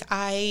felt like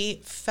I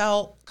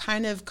felt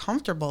kind of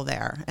comfortable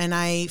there. And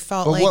I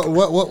felt like...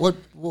 What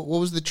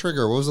was the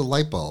trigger? What was the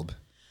light bulb?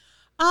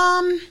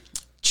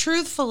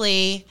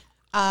 Truthfully,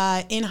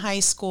 in high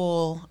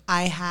school,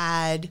 I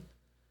had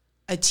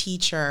a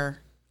teacher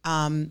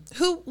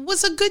who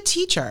was a good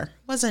teacher,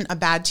 wasn't a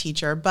bad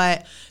teacher,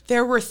 but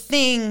there were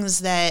things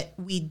that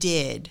we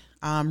did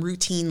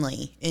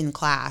routinely in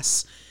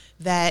class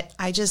that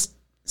I just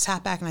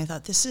sat back and I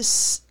thought, this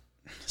is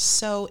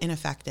so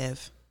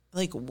ineffective.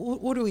 Like,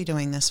 what are we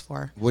doing this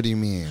for? What do you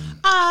mean?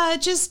 I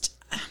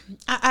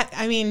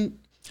mean,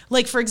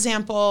 like, for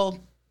example,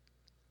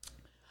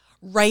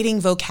 writing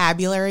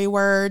vocabulary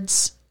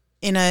words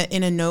in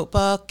a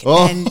notebook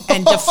and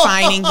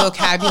defining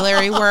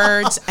vocabulary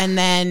words, and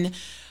then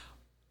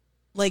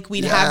like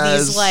we'd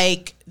have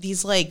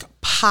these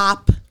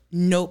pop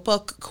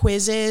notebook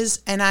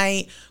quizzes, and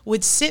I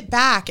would sit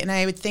back and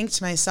I would think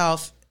to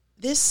myself,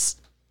 this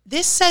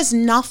says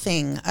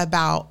nothing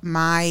about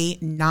my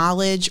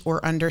knowledge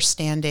or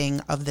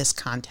understanding of this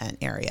content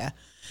area.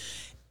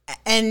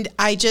 And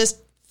I just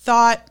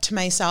thought to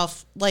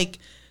myself, like,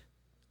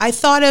 I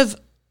thought of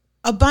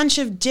a bunch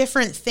of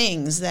different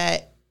things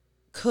that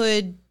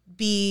could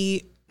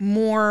be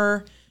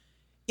more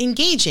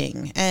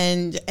engaging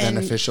and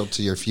beneficial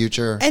to your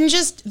future, and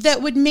just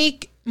that would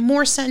make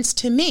more sense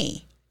to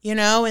me,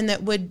 and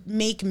that would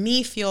make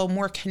me feel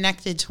more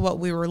connected to what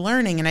we were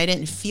learning. And I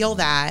didn't feel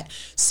that.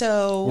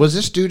 So was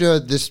this due to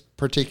this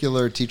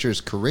particular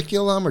teacher's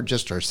curriculum or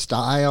just her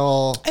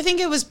style? I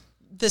think it was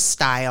the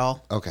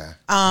style. Okay.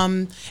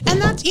 And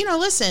that's,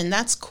 listen,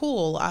 that's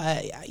cool.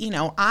 I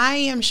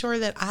am sure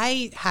that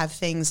I have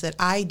things that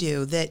I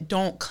do that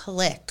don't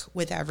click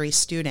with every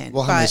student.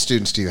 Well, how many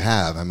students do you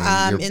have? I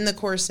mean, in the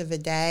course of a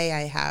day,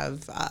 I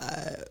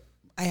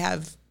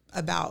have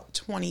about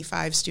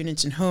 25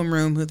 students in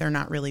homeroom who they're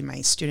not really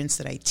my students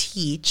that I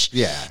teach.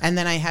 Yeah. And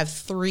then I have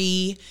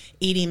 3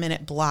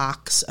 80-minute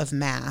blocks of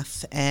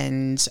math,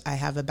 and I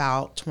have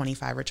about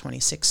 25 or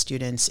 26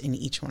 students in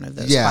each one of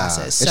those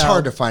classes. It's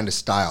hard to find a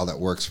style that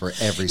works for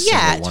every single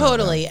one. Yeah,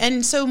 totally.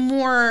 And so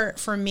more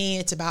for me,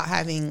 it's about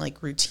having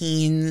like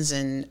routines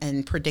and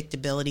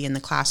predictability in the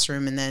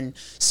classroom, and then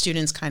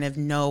students kind of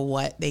know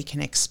what they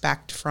can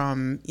expect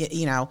from,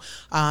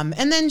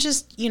 and then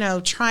just,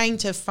 trying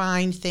to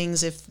find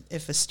things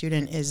if a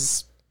student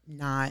is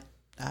not,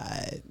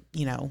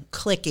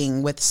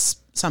 clicking with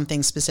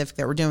something specific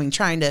that we're doing,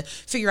 trying to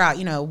figure out,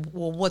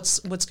 what's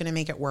going to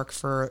make it work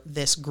for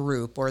this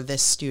group or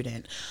this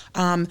student.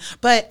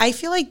 But I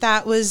feel like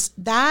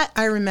that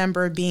I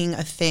remember being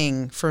a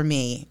thing for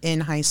me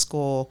in high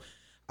school,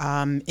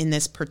 in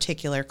this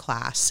particular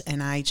class.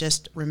 And I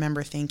just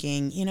remember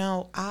thinking,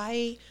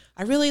 I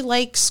really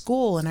like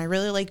school and I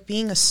really like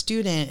being a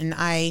student, and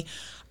I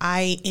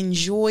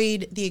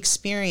enjoyed the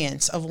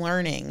experience of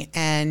learning,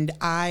 and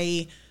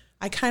I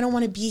kind of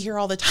want to be here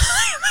all the time.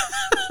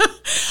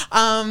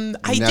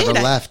 I never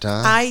left,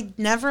 huh? I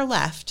never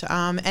left.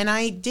 And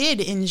I did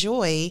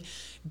enjoy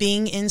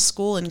being in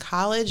school in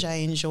college. I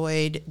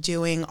enjoyed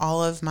doing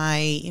all of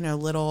my,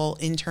 little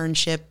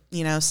internship,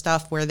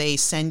 stuff where they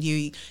send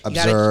you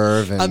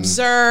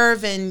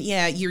observe and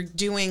you're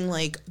doing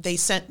they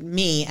sent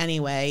me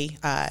anyway.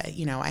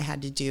 I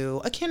had to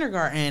do a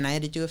kindergarten, I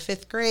had to do a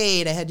 5th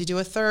grade, I had to do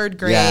a 3rd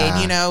grade,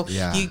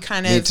 you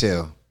kind of, me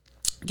too.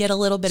 get a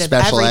little bit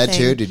special of everything.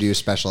 Special ed too? Did you do a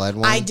special ed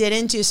one? I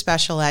didn't do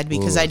special ed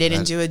because I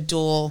didn't do a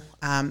dual.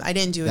 I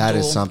didn't do a dual program. That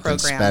is something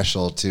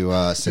special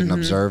to sit and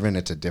observe in.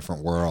 It's a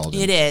different world.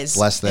 It is.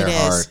 Bless their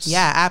hearts.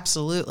 Yeah,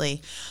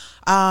 absolutely.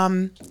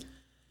 And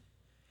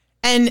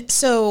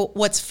so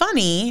what's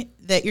funny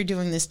that you're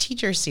doing this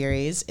teacher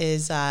series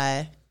is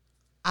I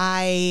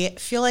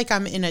feel like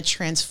I'm in a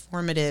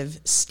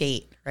transformative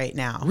state right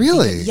now.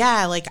 Really?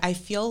 Yeah, like I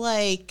feel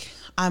like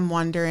I'm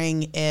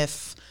wondering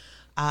if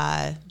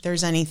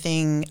there's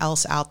anything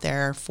else out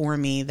there for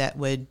me that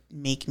would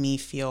make me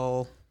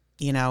feel,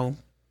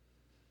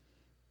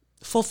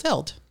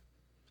 fulfilled.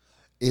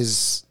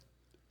 Is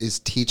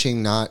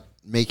teaching not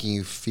making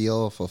you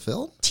feel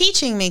fulfilled?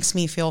 Teaching makes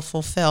me feel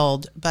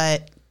fulfilled,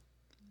 but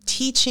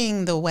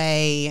teaching the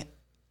way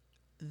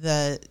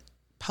the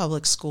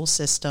public school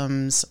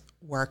systems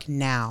work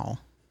now,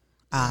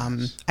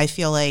 I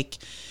feel like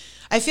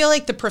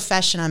the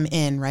profession I'm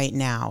in right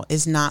now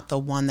is not the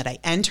one that I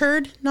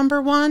entered,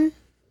 number one.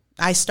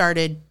 I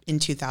started in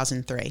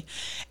 2003,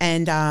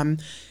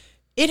 and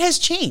it has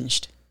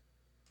changed.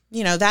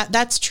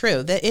 That's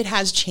true, that it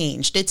has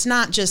changed. It's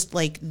not just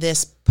like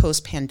this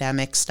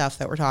post-pandemic stuff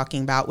that we're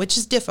talking about, which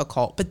is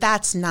difficult, but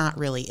that's not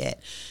really it.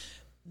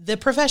 The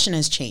profession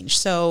has changed.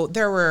 So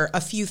there were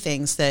a few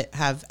things that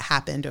have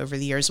happened over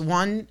the years.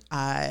 One,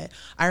 I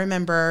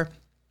remember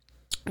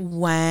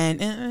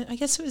when, I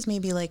guess it was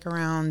maybe like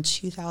around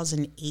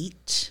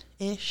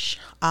 2008-ish,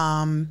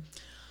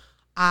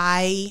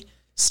 I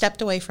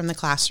stepped away from the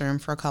classroom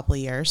for a couple of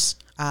years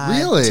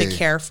to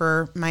care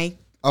for my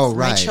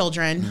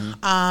children.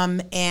 Mm-hmm.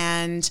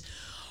 And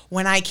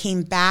when I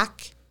came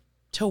back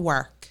to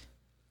work,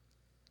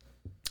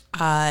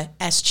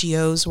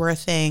 SGOs were a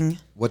thing.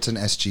 What's an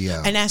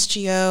SGO? An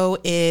SGO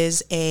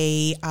is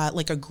a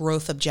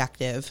growth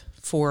objective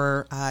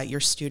for your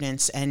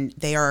students, and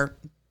they are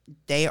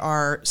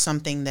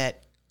something that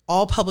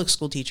all public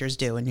school teachers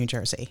do in New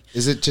Jersey.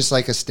 Is it just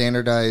like a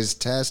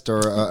standardized test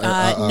or?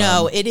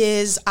 No, it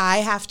is. I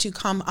have to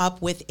come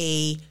up with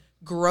a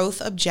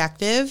growth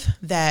objective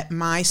that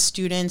my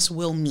students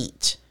will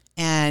meet.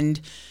 And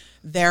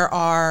there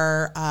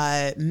are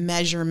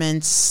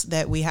measurements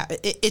that we have.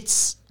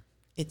 It's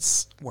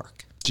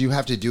work. Do you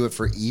have to do it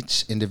for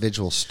each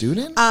individual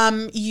student?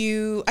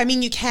 You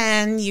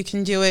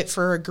can do it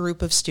for a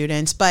group of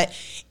students, but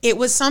it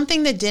was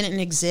something that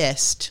didn't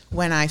exist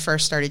when I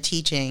first started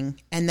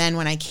teaching. And then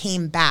when I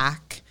came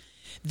back,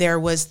 there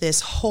was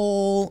this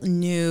whole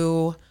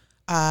new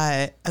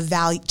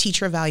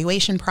teacher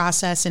evaluation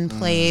process in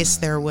place.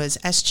 There was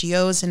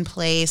SGOs in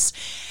place.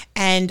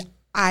 And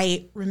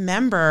I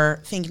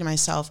remember thinking to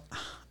myself,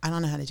 I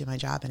don't know how to do my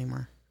job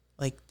anymore.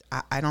 Like,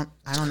 I don't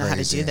know how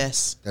to do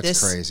this. That's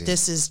crazy.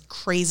 This is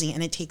crazy,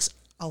 and it takes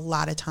a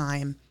lot of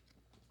time.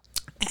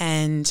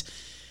 And,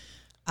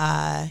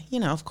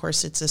 of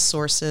course, it's a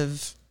source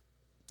of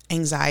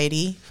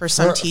anxiety for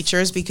some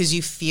teachers because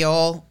you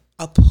feel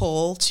a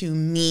pull to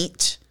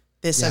meet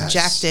this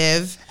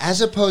objective.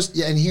 As opposed,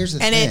 and here's the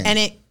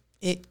thing.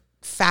 It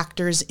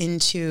factors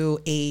into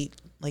a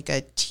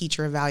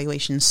teacher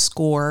evaluation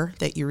score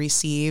that you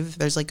receive.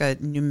 There's like a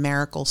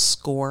numerical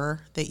score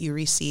that you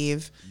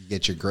receive. You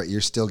get your grade. You're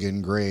still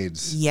getting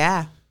grades.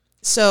 Yeah.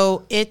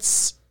 So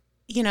it's,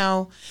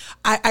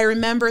 I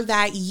remember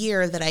that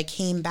year that I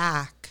came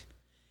back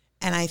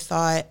and I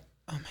thought,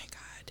 oh my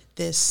God,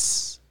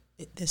 this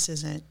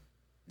isn't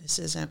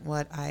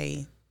what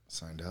I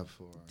signed up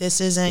for.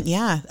 This isn't,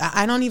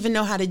 I don't even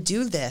know how to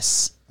do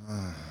this.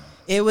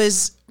 It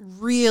was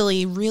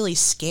really, really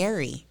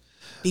scary.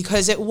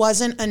 Because it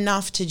wasn't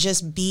enough to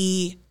just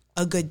be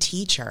a good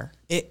teacher.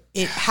 It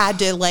had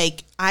to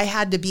I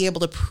had to be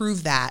able to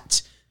prove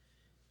that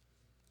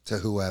to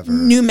whoever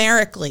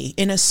numerically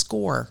in a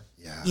score.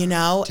 Yeah,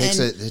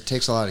 it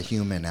takes a lot of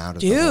human out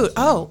of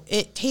the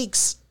it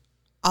takes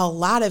a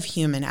lot of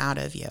human out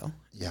of you.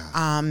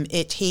 Yeah,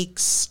 it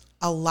takes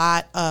a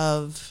lot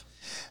of.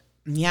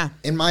 Yeah.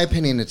 In my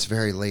opinion, it's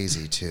very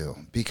lazy too,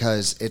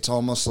 because it's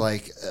almost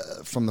like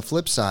from the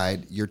flip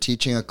side, you're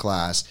teaching a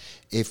class.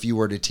 If you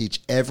were to teach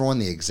everyone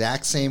the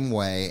exact same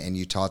way and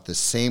you taught the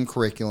same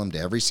curriculum to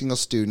every single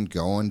student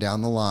going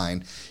down the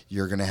line,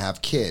 you're going to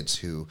have kids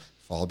who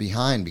fall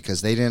behind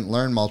because they didn't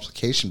learn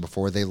multiplication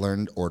before they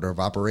learned order of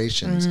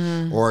operations,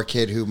 or a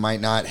kid who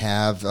might not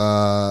have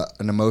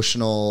an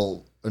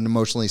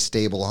emotionally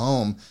stable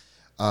home.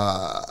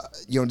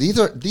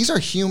 These are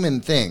human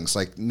things.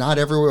 Like not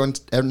everyone's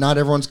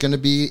going to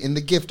be in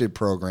the gifted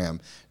program.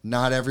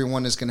 Not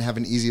everyone is going to have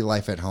an easy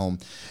life at home.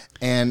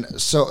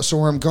 And so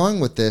where I'm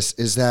going with this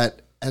is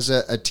that as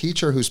a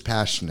teacher who's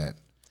passionate,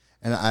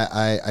 and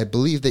I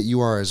believe that you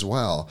are as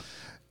well,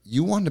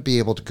 you want to be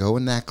able to go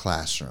in that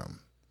classroom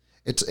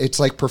It's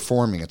like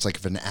performing. It's like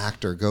if an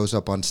actor goes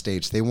up on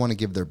stage, they want to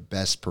give their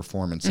best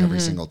performance every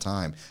single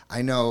time.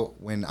 I know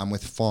when I'm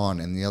with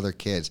Fawn and the other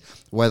kids,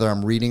 whether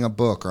I'm reading a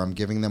book or I'm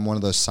giving them one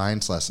of those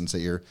science lessons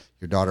that your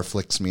daughter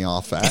flicks me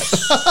off at.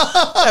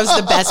 That was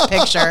the best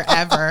picture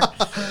ever.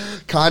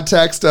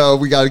 Context,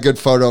 we got a good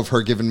photo of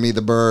her giving me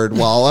the bird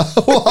while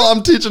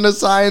I'm teaching a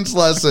science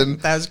lesson.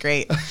 That was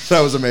great.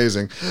 That was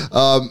amazing.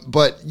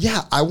 But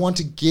yeah, I want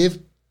to give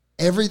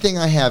everything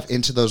I have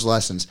into those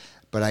lessons,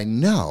 but I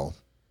know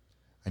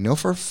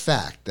for a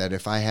fact that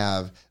if I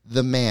have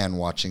the man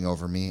watching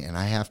over me and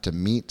I have to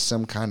meet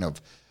some kind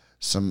of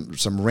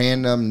some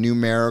random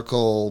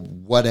numerical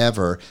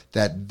whatever,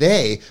 that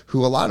they,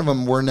 who a lot of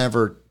them were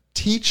never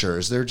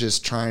teachers, they're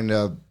just trying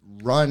to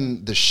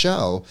run the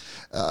show,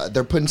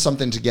 they're putting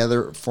something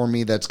together for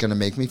me that's going to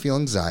make me feel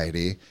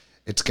anxiety.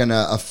 It's going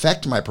to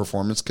affect my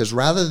performance, because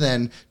rather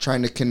than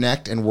trying to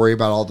connect and worry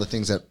about all the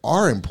things that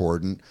are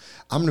important,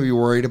 I'm going to be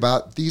worried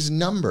about these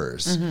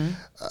numbers.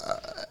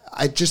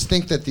 I just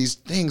think that these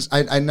things,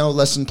 I know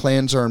lesson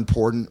plans are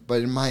important,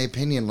 but in my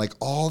opinion, like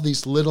all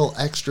these little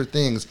extra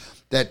things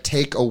that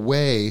take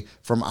away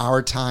from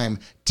our time,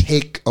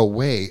 take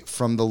away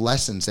from the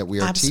lessons that we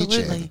are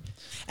teaching.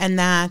 And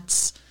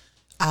that's,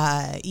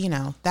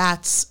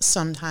 that's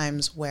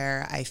sometimes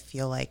where I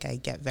feel like I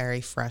get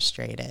very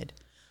frustrated,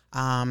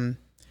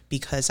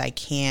 because I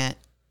can't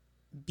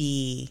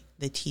be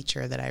the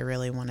teacher that I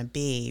really want to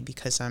be,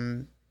 because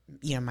I'm,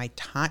 my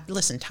time,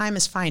 listen, time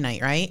is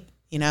finite, right?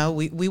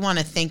 We want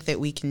to think that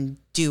we can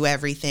do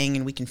everything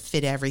and we can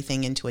fit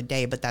everything into a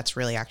day, but that's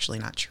really actually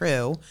not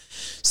true.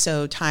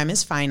 So time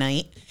is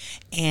finite.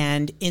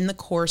 And in the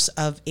course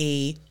of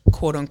a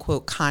quote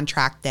unquote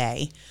contract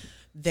day,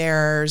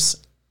 there's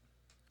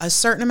a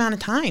certain amount of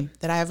time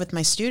that I have with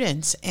my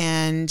students,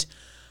 and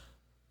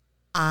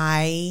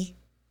I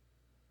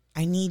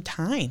need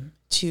time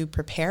to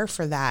prepare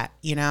for that.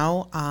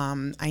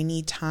 I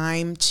need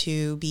time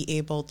to be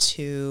able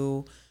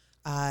to,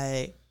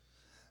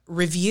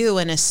 review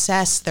and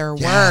assess their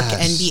work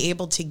and be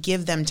able to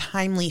give them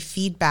timely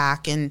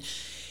feedback. And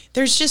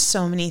there's just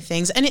so many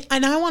things. And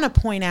I want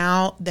to point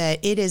out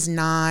that it is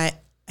not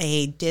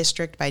a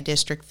district by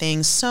district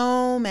thing.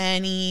 So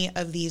many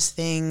of these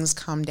things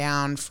come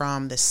down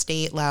from the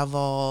state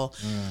level,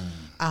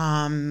 but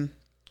I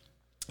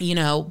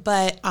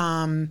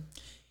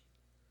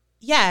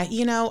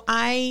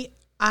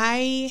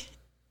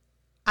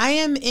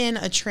am in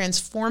a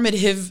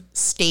transformative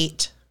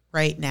state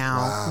right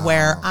now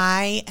where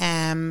I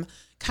am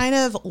kind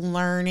of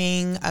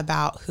learning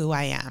about who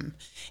I am.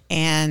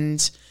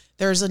 And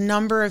there's a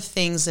number of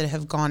things that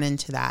have gone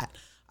into that.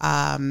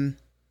 When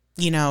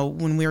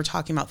we were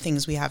talking about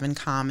things we have in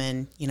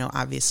common,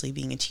 obviously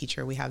being a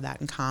teacher, we have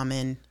that in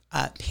common.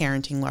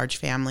 Parenting large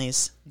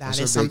families, that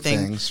is something.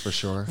 Big things for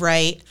sure.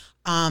 Right.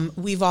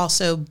 We've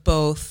also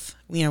both,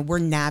 we're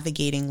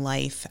navigating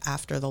life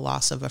after the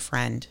loss of a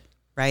friend,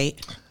 right?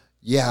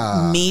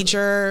 Yeah.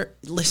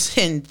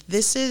 Listen,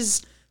 this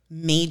is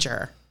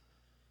major.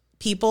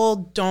 People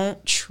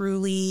don't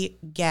truly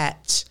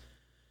get,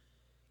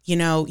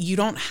 you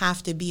don't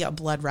have to be a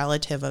blood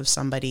relative of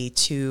somebody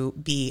to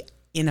be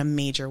in a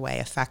major way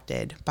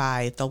affected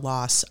by the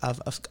loss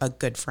of a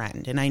good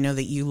friend. And I know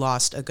that you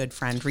lost a good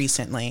friend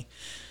recently.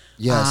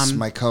 Yes,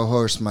 my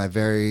co-host, my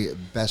very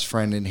best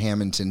friend in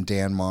Hamilton,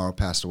 Dan Morrow,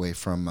 passed away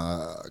from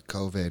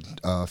COVID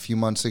a few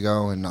months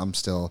ago, and I'm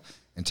still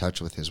in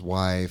touch with his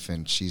wife,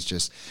 and he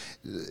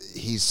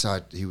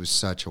was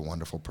such a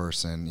wonderful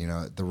person.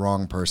 The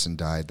wrong person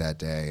died that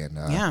day, and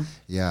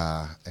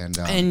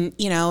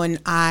and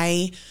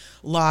I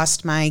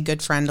lost my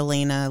good friend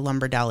Elena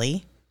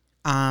Lombardelli,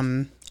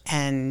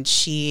 and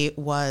she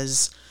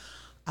was.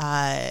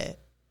 I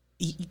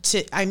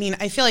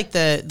feel like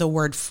the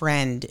word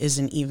friend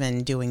isn't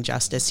even doing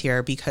justice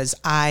here, because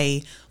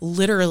I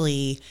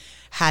literally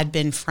had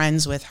been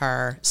friends with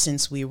her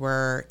since we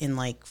were in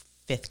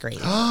fifth grade.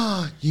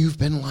 You've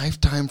been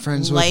lifetime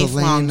friends with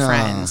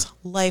Elena.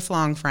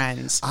 Lifelong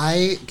friends.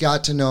 I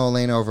got to know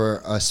Elena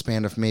over a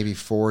span of maybe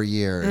 4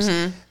 years.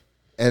 Mm-hmm.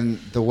 And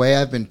the way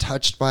I've been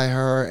touched by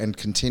her and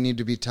continue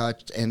to be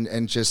touched,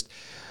 and just,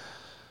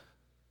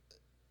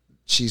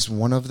 she's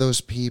one of those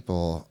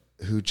people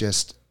who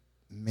just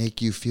make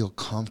you feel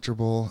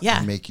comfortable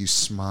and make you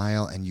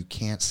smile, and you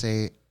can't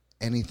say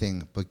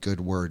anything but good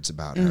words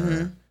about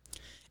her.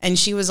 And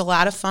she was a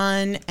lot of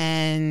fun,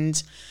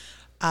 and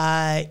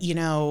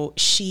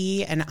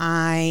she and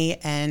I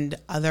and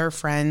other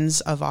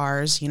friends of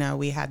ours,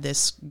 we had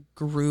this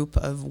group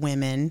of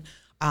women,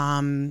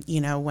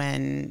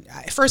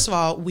 first of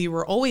all, we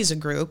were always a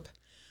group.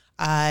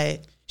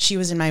 She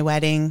was in my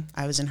wedding.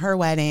 I was in her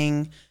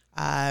wedding.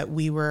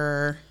 We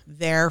were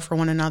there for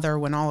one another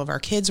when all of our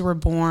kids were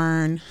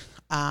born,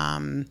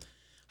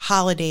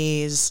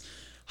 holidays,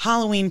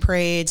 Halloween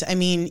parades. I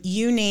mean,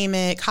 you name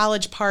it,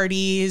 college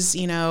parties,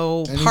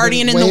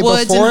 partying in the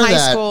woods in high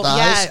school.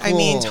 I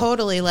mean,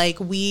 totally.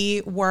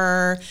 We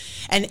were,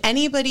 and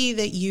anybody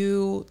that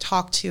you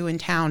talk to in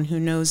town who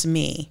knows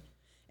me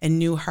and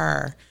knew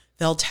her,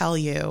 they'll tell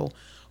you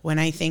when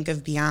I think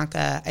of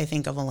Bianca, I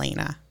think of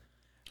Elena.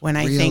 When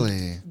I really?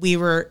 think we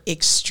were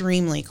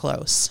extremely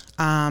close.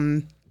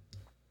 In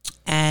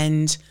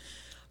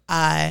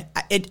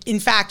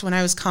fact, when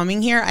I was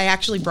coming here, I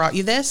actually brought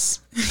you this.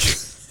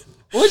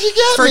 What'd you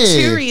get for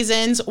me? 2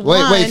 reasons.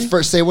 Wait,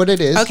 first say what it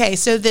is. Okay,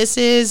 so this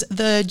is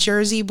the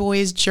Jersey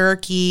Boys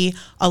Jerky,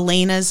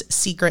 Elena's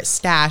Secret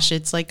Stash.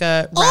 It's like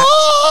a wrap.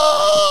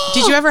 Oh!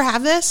 Did you ever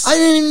have this? I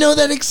didn't even know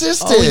that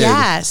existed. Oh,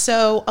 yeah.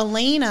 So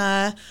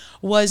Elena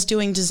was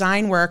doing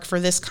design work for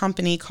this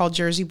company called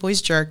Jersey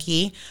Boys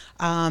Jerky.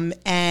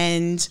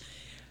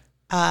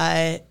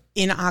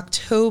 In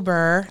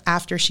October,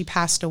 after she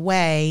passed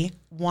away,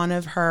 one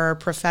of her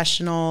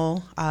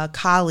professional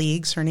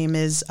colleagues, her name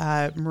is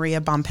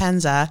Maria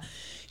Bompenza,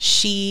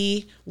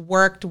 she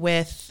worked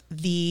with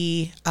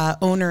the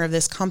owner of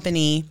this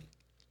company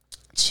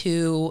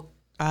to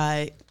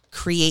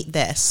create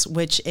this,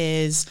 which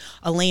is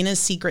Elena's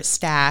Secret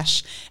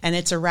Stash, and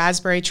it's a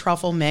raspberry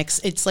truffle mix.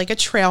 It's like a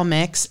trail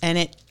mix,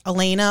 and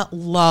Elena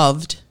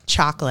loved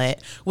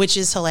chocolate, which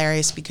is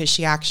hilarious because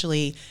she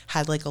actually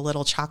had like a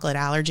little chocolate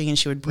allergy and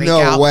she would break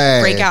out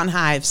in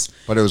hives.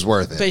 But it was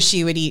worth it. But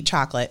she would eat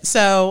chocolate.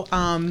 So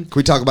can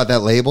we talk about that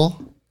label?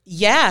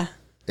 Yeah.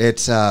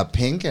 It's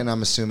pink, and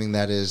I'm assuming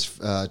that is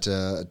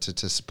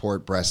to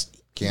support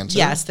breast cancer.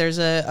 Yes, there's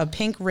a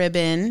pink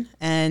ribbon,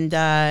 and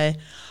I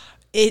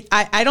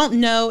don't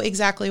know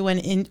exactly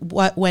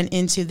what went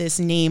into this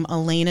name,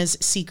 Elena's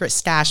Secret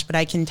Stash, but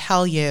I can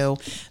tell you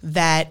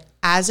that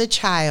as a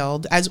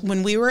child,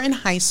 when we were in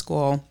high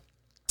school,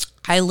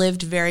 I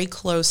lived very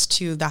close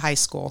to the high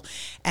school,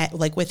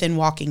 like within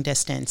walking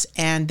distance.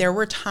 And there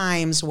were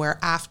times where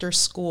after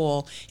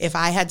school, if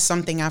I had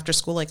something after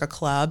school, like a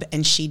club,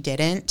 and she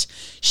didn't,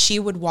 she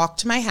would walk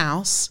to my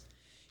house.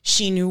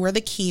 She knew where the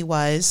key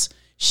was.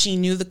 She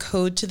knew the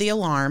code to the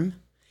alarm.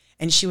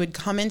 And she would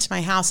come into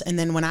my house. And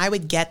then when I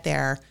would get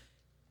there,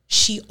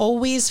 she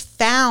always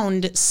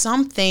found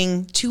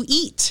something to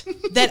eat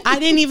that I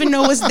didn't even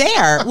know was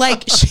there.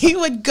 Like, she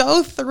would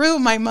go through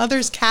my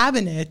mother's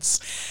cabinets,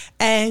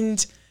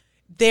 and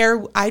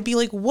I'd be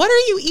like, what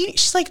are you eating?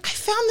 She's like, I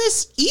found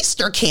this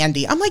Easter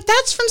candy. I'm like,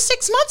 that's from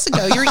 6 months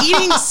ago. You're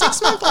eating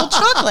 6-month-old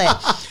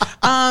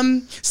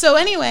chocolate. So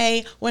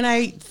anyway, when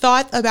I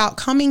thought about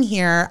coming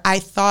here, I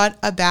thought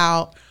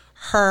about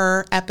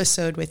her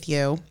episode with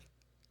you,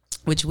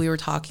 which we were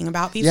talking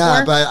about before.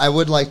 Yeah, but I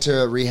would like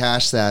to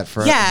rehash that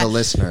for the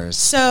listeners.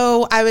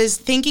 So I was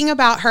thinking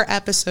about her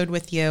episode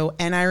with you,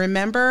 and I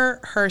remember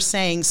her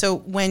saying, so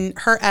when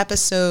her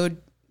episode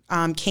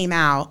came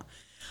out,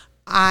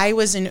 I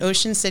was in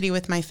Ocean City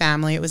with my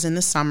family. It was in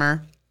the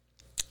summer,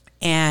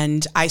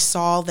 and I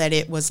saw that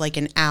it was like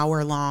an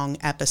hour-long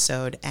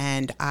episode,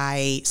 and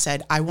I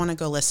said, I want to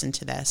go listen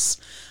to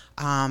this.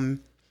 And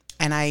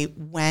I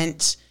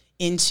went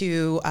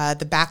into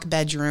the back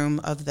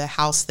bedroom of the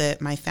house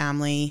that my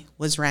family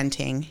was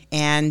renting.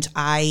 And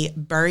I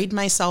buried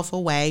myself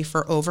away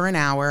for over an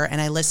hour,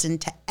 and I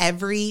listened to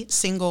every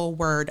single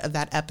word of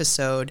that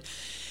episode.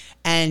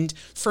 And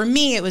for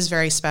me, it was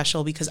very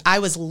special because I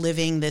was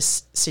living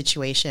this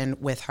situation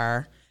with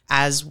her,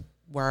 as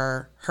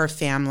were her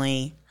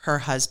family, her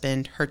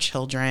husband, her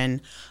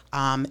children,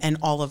 and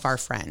all of our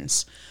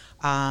friends.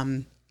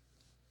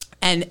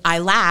 And I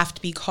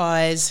laughed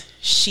because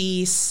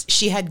she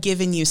had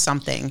given you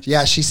something.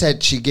 Yeah,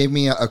 she gave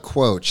me a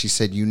quote. She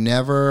said, you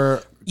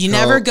never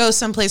go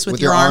someplace with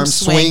your arms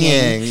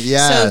swinging.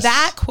 Yes. So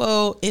that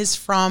quote is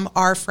from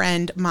our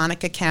friend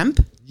Monica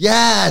Kemp.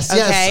 Yes, okay?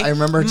 Yes, I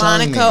remember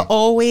Monica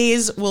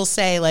always will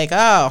say, like,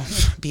 oh,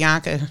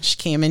 Bianca, she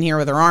came in here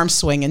with her arms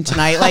swinging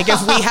tonight. Like,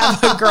 if we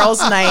have a girls'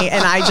 night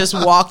and I just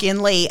walk in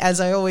late, as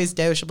I always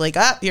do, she'll be like,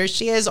 oh, here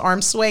she is,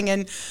 arms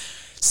swinging.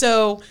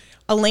 So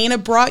Elena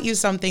brought you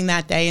something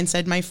that day and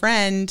said, my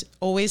friend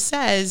always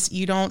says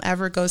you don't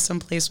ever go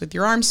someplace with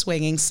your arms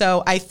swinging.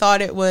 So I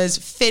thought it was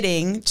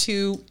fitting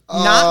to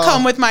not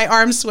come with my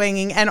arms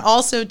swinging, and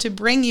also to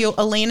bring you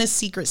Elena's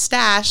Secret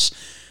Stash,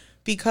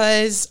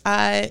 because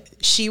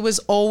she was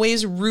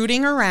always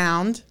rooting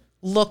around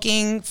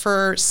looking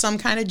for some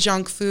kind of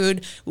junk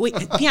food. Wait,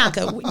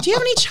 Bianca, do you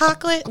have any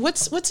chocolate?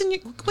 What's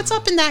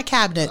up in that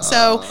cabinet?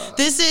 So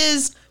this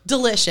is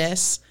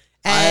delicious.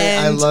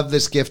 And I love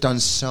this gift on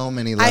so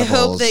many levels. I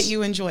hope that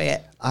you enjoy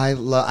it. I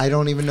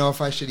don't even know if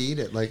I should eat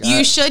it.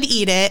 You should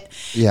eat it.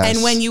 Yes.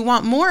 And when you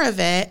want more of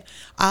it,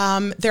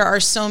 there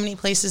are so many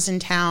places in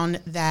town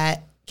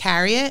that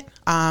carry it.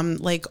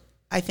 Like,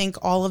 I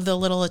think all of the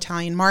little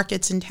Italian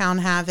markets in town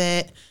have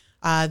it.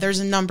 There's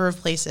a number of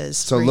places.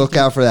 So look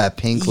out for that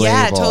pink label.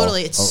 Yeah,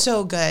 totally. It's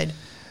so good.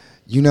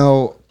 You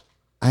know,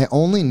 I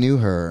only knew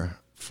her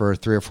for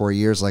 3 or 4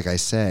 years, like I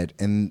said,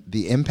 and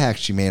the impact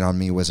she made on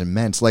me was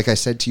immense. Like I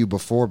said to you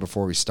before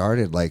we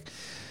started, like,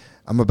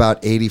 I'm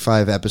about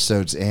 85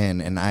 episodes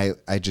in, and I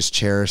just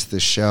cherish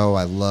this show.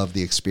 I love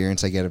the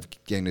experience I get of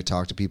getting to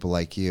talk to people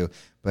like you.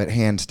 But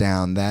hands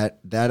down, that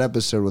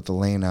episode with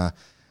Elena,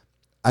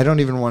 I don't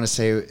even want to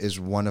say is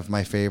one of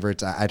my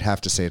favorites. I'd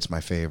have to say it's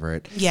my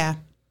favorite. Yeah.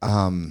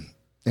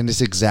 And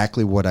it's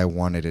exactly what I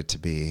wanted it to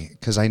be,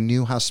 because I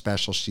knew how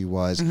special she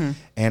was.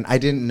 And I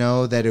didn't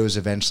know that it was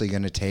eventually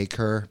going to take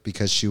her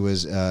because she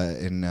was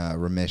in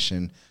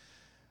remission.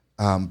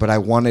 But I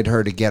wanted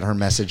her to get her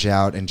message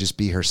out and just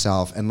be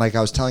herself. And like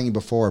I was telling you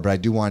before, but I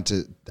want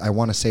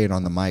to say it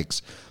on the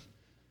mics.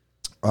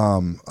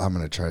 I'm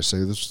going to try to say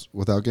this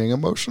without getting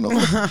emotional.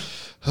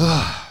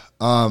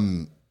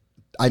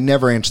 I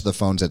never answer the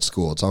phones at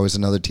school. It's always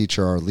another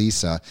teacher or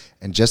Lisa.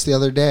 And just the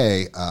other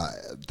day,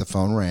 the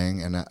phone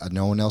rang and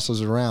no one else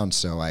was around.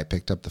 So I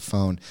picked up the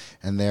phone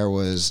and there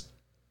was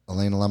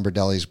Elena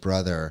Lombardelli's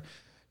brother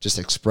just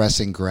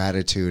expressing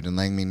gratitude and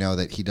letting me know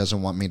that he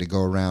doesn't want me to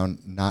go around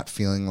not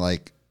feeling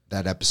like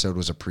that episode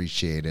was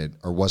appreciated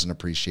or wasn't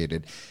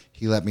appreciated.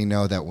 He let me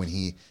know that when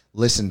he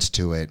listens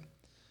to it,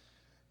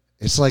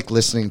 it's like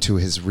listening to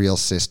his real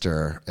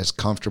sister, as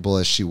comfortable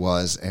as she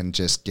was, and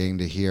just getting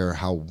to hear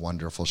how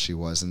wonderful she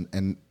was.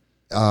 And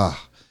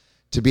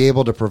to be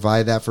able to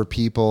provide that for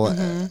people.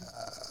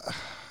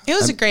 It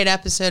was a great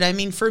episode. I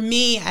mean, for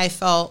me, I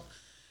felt,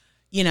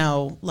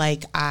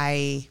 like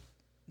I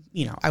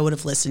would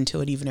have listened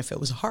to it even if it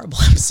was a horrible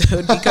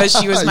episode because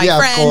she was my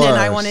friend and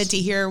I wanted to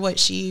hear what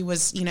she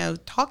was,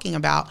 talking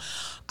about.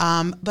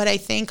 But I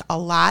think a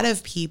lot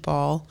of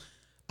people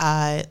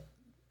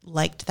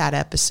liked that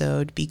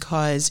episode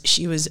because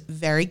she was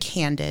very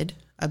candid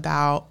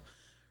about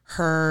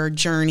her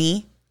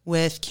journey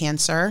with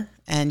cancer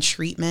and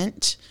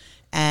treatment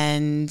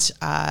and,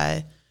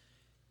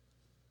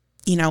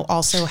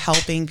 also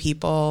helping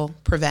people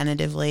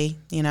preventatively,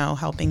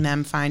 helping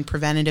them find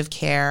preventative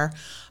care.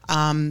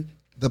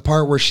 The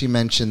part where she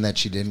mentioned that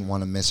she didn't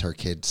want to miss her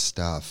kids'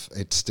 stuff,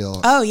 it's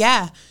still... Oh,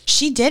 yeah.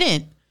 She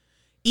didn't.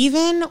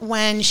 Even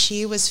when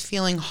she was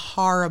feeling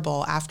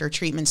horrible after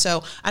treatment.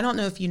 So I don't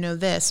know if you know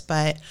this,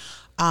 but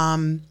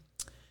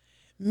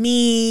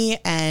me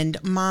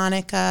and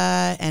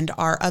Monica and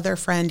our other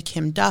friend,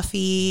 Kim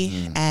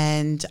Duffy,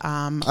 and...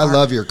 I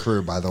love your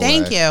crew, by the way.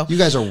 Thank you. You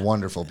guys are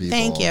wonderful people.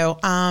 Thank you.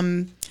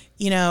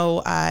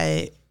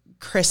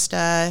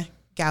 Krista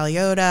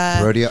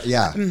Galeota. Rodeo,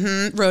 yeah.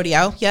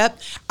 Rodeo, yep.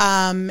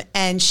 And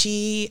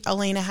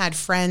Elena had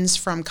friends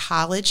from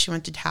college. She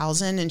went to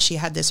Towson, and she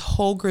had this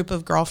whole group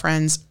of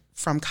girlfriends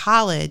from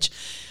college.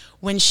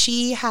 When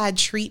she had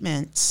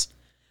treatments,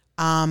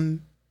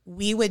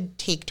 we would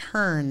take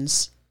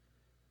turns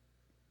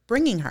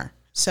bringing her.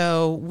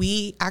 So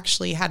we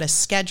actually had a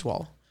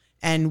schedule,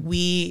 and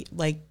we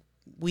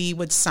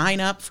would sign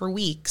up for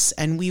weeks,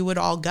 and we would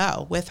all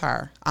go with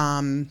her.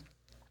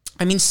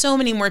 So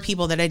many more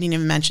people that I didn't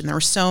even mention. There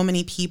were so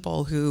many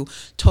people who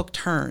took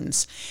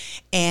turns.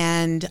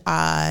 And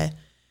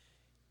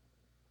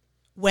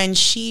when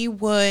she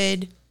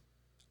would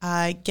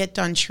get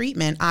done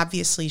treatment,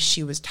 obviously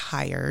she was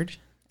tired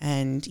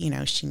and,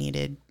 she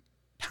needed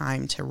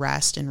time to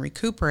rest and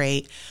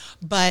recuperate.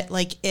 But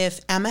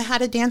if Emma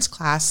had a dance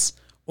class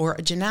or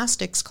a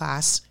gymnastics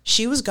class,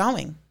 she was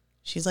going.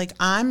 She's like,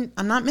 I'm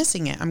not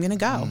missing it. I'm going to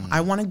go. I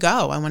want to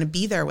go. I want to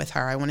be there with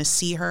her. I want to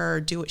see her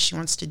do what she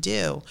wants to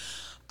do.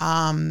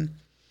 And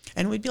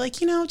we'd be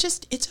like,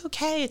 it's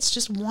okay. It's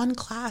just one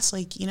class,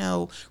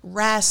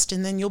 rest,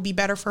 and then you'll be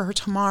better for her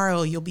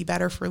tomorrow. You'll be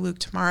better for Luke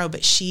tomorrow.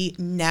 But she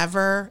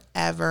never,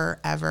 ever,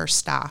 ever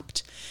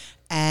stopped.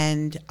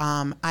 And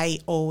I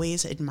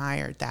always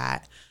admired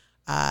that.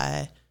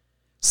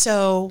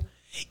 So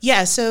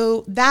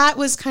that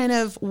was kind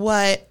of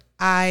what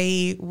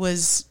I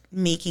was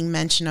making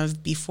mention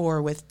of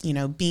before with,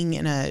 being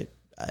in a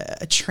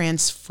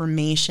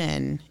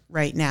transformation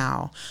right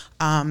now.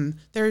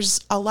 There's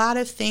a lot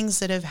of things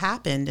that have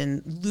happened,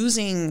 and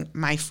losing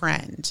my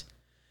friend,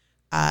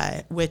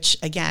 which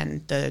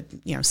again,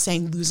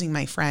 saying losing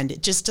my friend,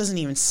 it just doesn't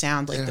even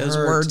sound like those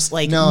words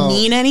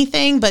mean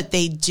anything, but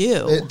they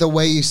do. The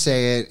way you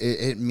say it,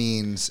 it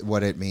means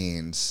what it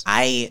means.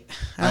 I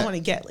don't want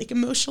to get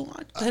emotional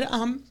on, but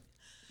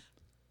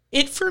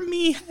it for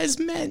me has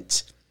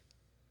meant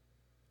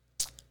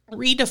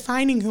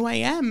redefining who I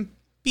am,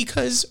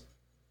 because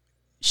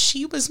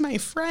she was my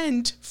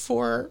friend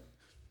for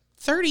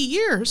 30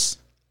 years.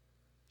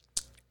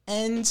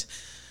 And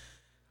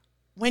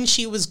when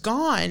she was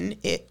gone,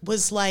 it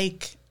was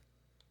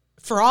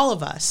for all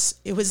of us,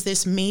 it was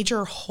this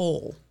major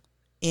hole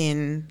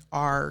in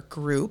our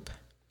group,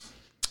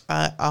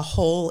 a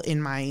hole in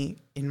my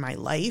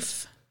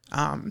life.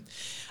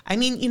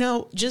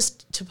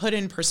 Just to put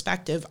in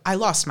perspective, I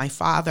lost my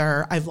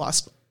father. I've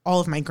lost all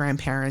of my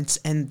grandparents,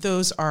 and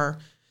those are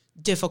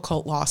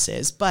difficult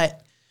losses.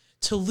 But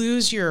to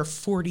lose your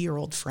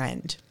 40-year-old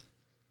friend,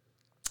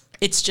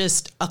 it's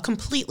just a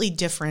completely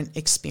different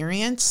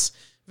experience.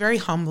 Very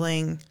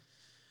humbling,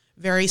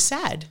 very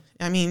sad.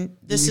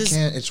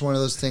 It's one of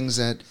those things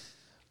that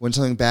when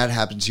something bad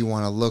happens, you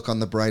want to look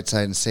on the bright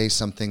side and say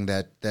something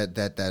that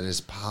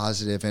is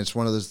positive. And it's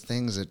one of those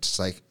things that's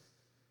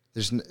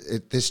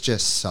this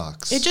just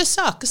sucks. It just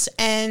sucks.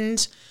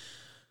 And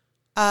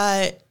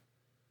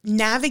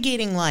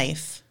navigating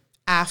life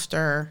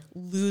after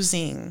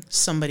losing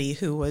somebody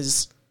who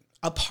was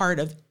a part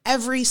of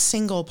every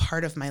single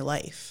part of my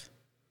life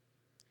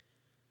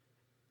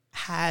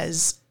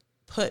has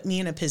put me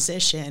in a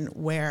position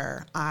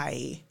where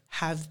I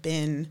have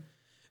been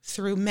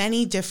through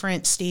many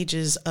different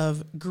stages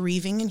of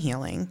grieving and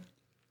healing.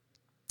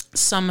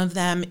 Some of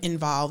them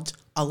involved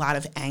a lot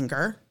of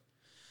anger.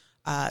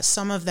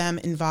 Some of them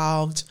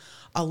involved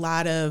a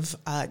lot of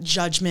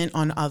judgment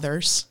on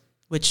others,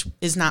 which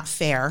is not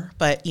fair,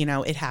 but,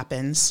 it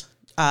happens.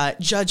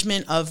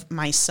 Judgment of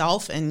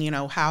myself and,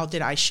 how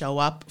did I show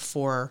up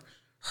for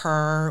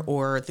her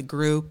or the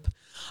group?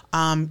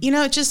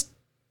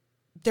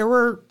 There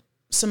were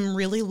some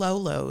really low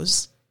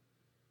lows.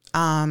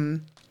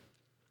 And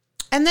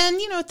then,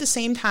 at the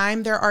same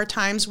time, there are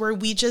times where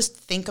we just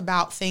think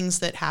about things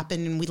that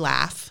happen and we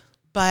laugh.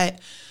 But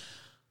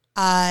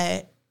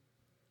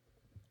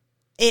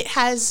it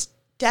has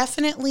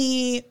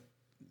definitely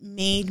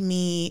made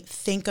me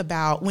think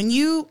about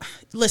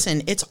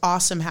listen, it's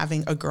awesome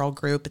having a girl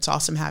group. It's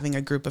awesome having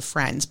a group of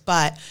friends.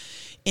 But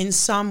in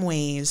some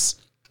ways,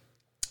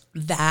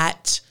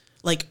 that,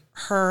 like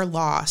her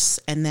loss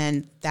and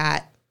then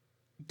that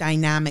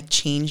dynamic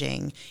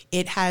changing,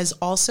 it has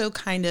also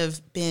kind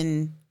of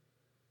been,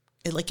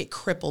 it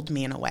crippled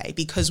me in a way,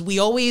 because we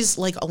always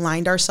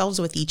aligned ourselves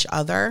with each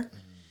other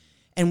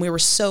and we were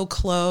so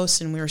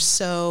close and we were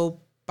so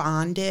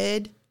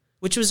bonded,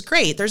 which was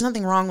great. There's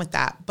nothing wrong with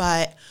that.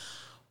 But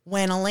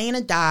when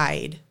Elena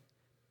died,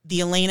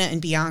 the Elena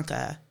and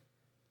Bianca,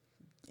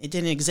 it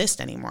didn't exist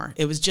anymore.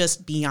 It was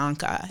just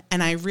Bianca.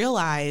 And I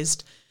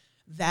realized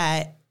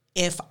that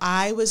if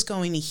I was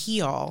going to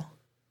heal,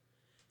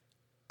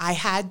 I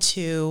had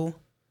to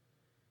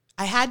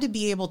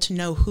be able to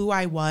know who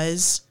I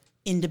was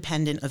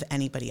independent of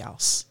anybody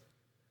else.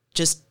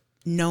 Just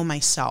know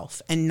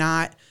myself and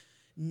not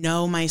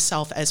know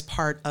myself as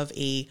part of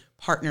a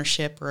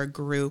partnership or a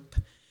group,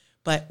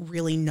 but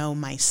really know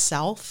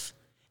myself.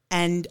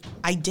 And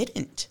I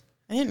didn't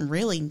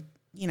really,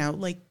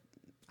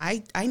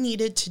 I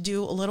needed to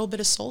do a little bit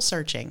of soul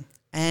searching.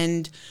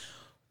 And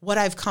what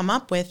I've come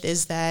up with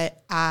is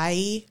that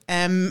I'm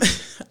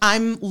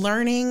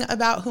learning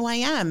about who I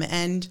am.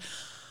 And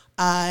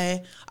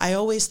I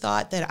always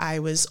thought that I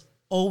was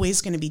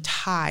always going to be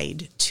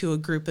tied to a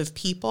group of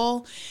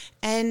people.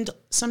 And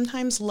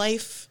sometimes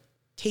life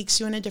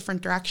takes you in a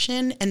different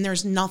direction, and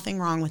there's nothing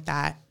wrong with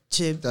that.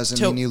 Doesn't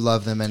mean you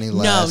love them any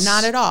less. No,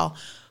 not at all.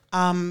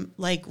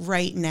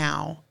 Right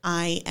now,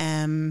 I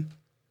am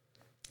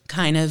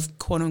kind of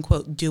quote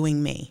unquote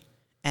doing me,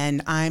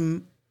 and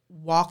I'm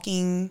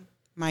walking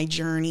my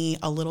journey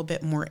a little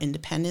bit more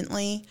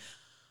independently.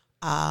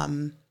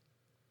 I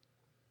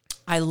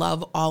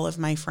love all of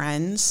my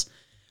friends,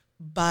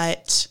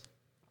 but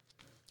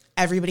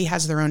everybody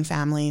has their own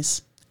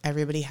families.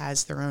 Everybody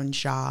has their own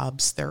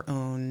jobs, their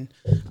own,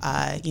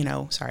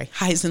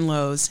 highs and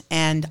lows.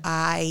 And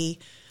I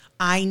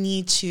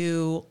need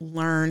to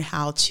learn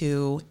how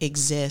to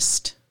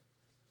exist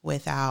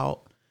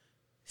without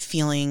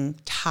feeling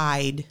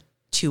tied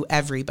to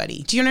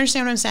everybody. Do you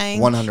understand what I'm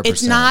saying? 100%.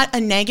 It's not a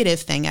negative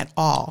thing at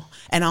all.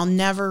 And I'll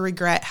never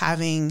regret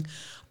having,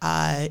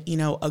 a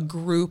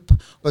group.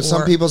 But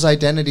some people's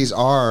identities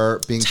are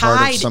being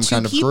part of some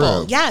kind of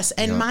group. Yes.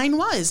 And mine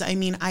was.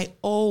 I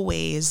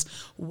always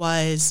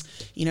was,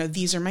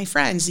 these are my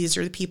friends. These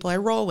are the people I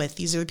roll with.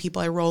 These are the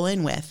people I roll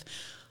in with.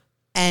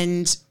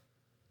 And,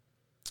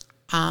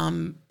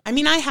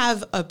 I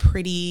have a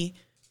pretty,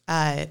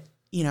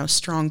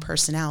 strong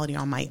personality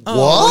on my own.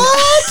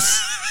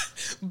 What?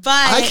 But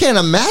I can't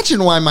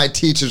imagine why my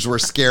teachers were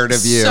scared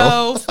of you.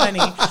 So funny.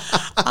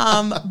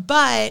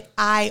 But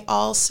I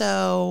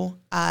also,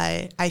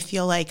 I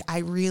feel like I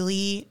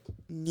really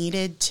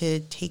needed to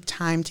take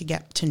time to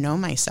get to know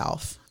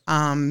myself.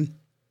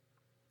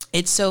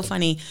 It's so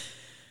funny.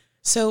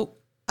 So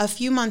a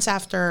few months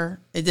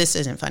after, this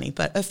isn't funny,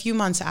 but a few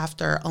months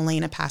after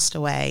Elena passed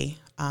away,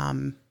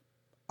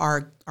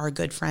 our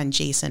good friend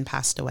Jason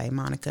passed away,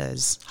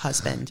 Monica's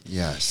husband.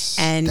 Yes.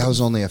 And that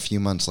was only a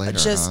few months later.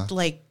 Just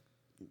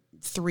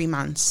 3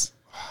 months.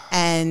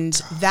 And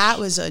that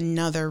was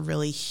another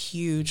really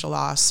huge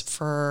loss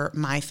for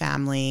my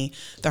family.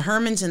 The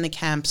Hermans and the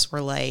Kemps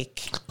were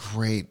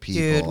great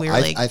people. Dude, we were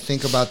I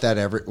think about that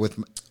every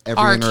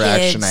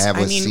interaction kids. I have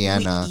with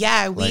Sienna.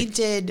 We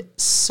did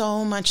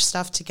so much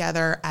stuff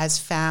together as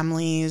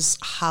families,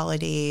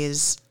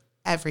 holidays,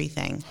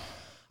 everything.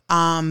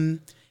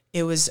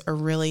 It was a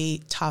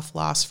really tough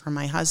loss for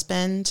my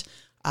husband.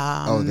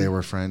 They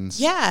were friends?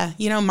 Yeah.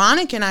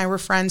 Monica and I were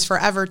friends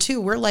forever too.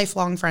 We're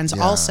lifelong friends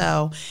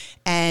also.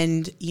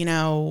 And,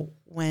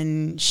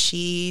 when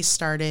she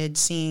started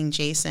seeing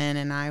Jason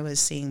and I was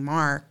seeing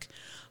Mark,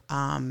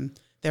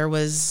 there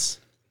was,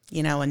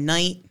 a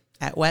night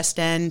at West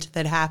End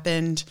that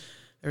happened.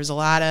 There was a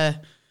lot of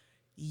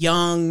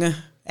young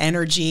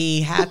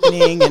energy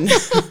happening and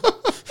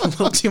a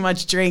little too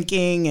much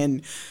drinking,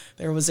 and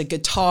there was a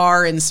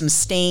guitar and some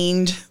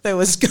Stained that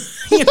was,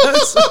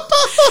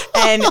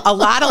 and a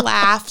lot of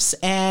laughs.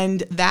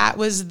 And that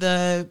was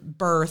the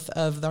birth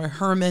of the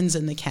Hermans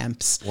and the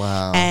Kemps.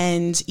 Wow.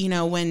 And,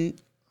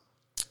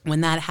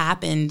 when that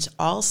happened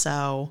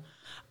also,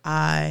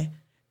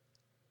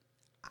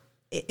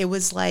 it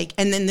was like,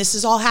 and then this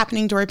is all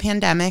happening during a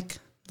pandemic,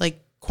 like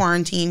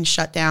quarantine,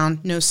 shut down,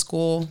 no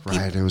school.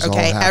 Right. It was all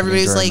happening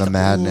everybody's during like the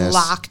madness.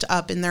 locked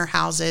up in their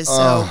houses.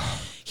 So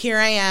here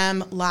I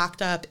am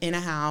locked up in a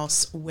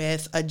house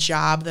with a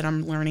job that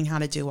I'm learning how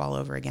to do all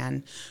over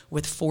again,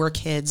 with 4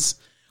 kids,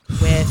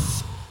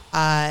 with,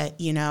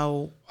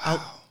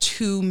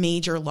 2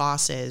 major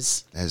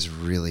losses. That's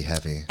really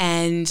heavy.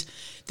 And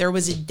there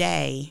was a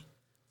day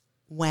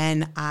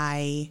when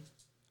I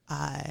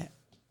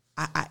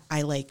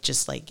like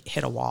just like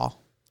hit a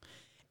wall,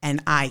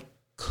 and I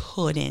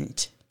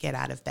couldn't get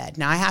out of bed.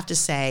 Now I have to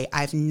say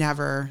I've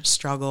never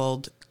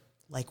struggled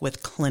like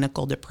with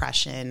clinical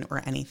depression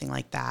or anything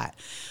like that.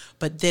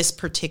 But this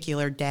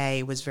particular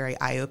day was very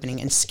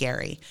eye-opening and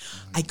scary.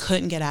 I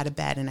couldn't get out of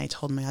bed, and I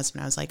told my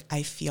husband, I was like,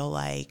 I feel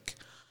like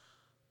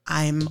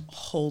I'm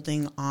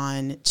holding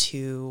on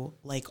to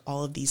like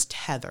all of these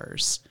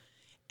tethers,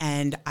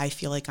 and I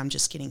feel like I'm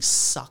just getting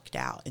sucked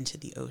out into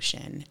the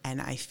ocean.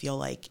 And I feel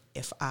like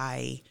if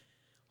I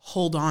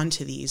hold on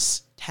to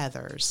these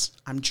tethers,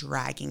 I'm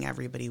dragging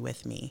everybody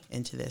with me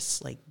into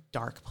this like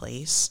dark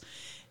place.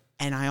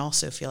 And I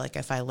also feel like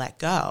if I let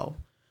go,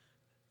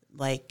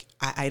 like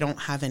I don't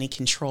have any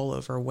control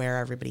over where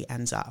everybody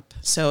ends up.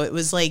 So it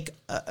was like,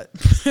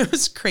 it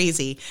was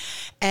crazy.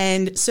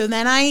 And so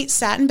then I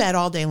sat in bed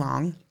all day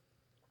long,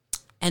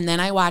 and then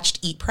I watched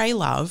Eat, Pray,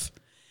 Love.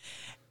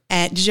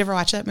 And did you ever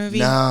watch that movie?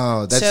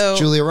 No, that's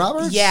Julia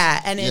Roberts?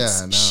 Yeah,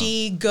 and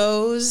she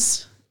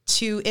goes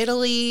to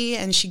Italy,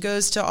 and she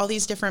goes to all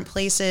these different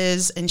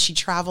places, and she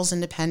travels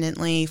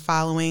independently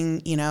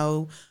following,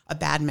 a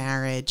bad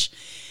marriage.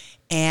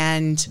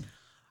 And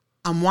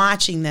I'm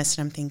watching this,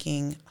 and I'm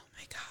thinking, oh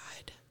my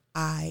God,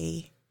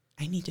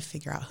 I need to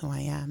figure out who I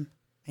am.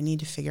 I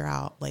need to figure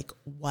out like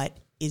what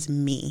is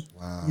me,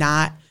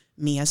 not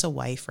me as a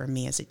wife or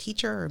me as a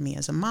teacher or me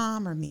as a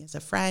mom or me as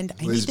a friend.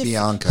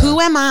 Bianca? Who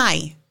am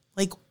I?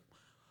 Like,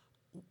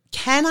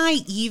 can I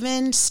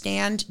even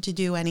stand to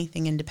do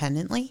anything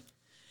independently?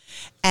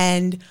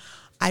 And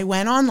I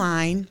went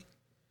online,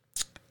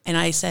 and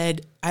I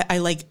said, I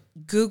like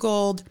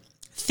Googled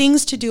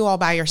things to do all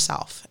by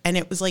yourself. And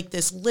it was like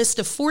this list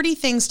of 40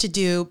 things to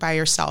do by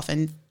yourself.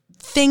 And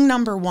thing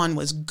number 1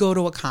 was go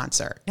to a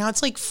concert. Now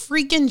it's like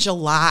freaking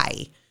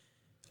July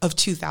of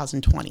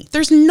 2020.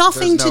 There's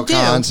nothing to do.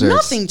 Concerts.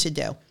 Nothing to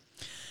do.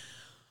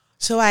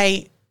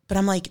 But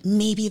I'm like,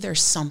 maybe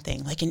there's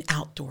something, like an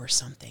outdoor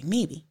something,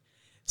 maybe.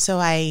 So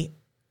I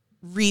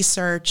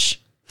research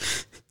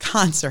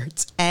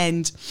concerts,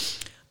 and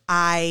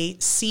I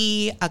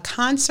see a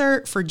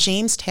concert for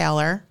James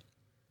Taylor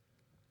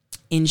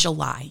in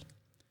July.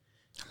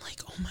 I'm like,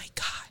 oh my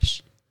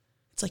gosh,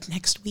 it's like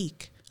next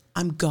week.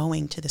 I'm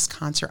going to this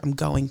concert. I'm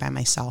going by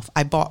myself.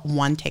 I bought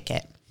 1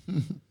 ticket.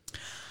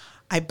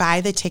 I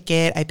buy the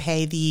ticket. I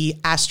pay the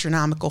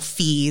astronomical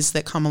fees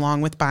that come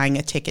along with buying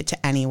a ticket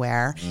to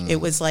anywhere.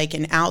 It was like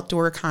an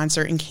outdoor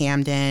concert in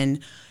Camden,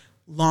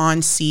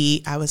 lawn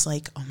seat. I was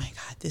like, oh my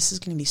God, this is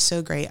going to be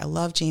so great. I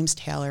love James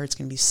Taylor. It's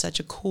going to be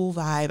such a cool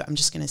vibe. I'm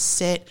just going to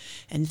sit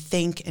and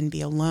think and be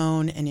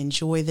alone and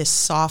enjoy this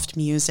soft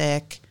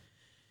music.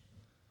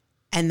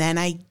 And then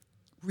I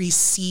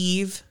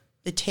receive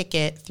the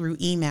ticket through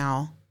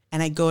email,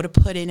 and I go to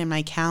put it in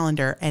my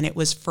calendar, and it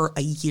was for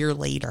a year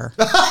later.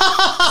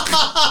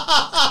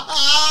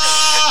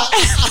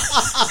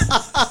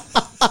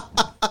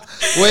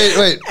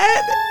 Wait.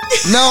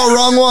 No,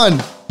 wrong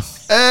one.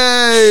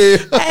 Hey.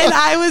 And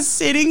I was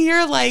sitting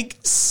here like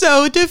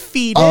so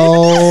defeated.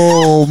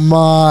 Oh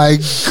my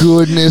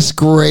goodness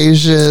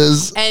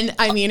gracious. And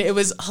I mean, it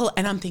was,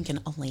 and I'm thinking,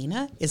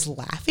 Elena is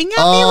laughing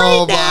at me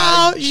right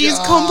now. She's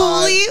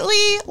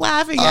completely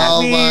laughing at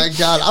me. Oh my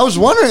God. I was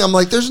wondering, I'm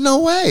like, there's no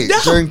way. No.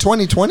 During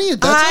 2020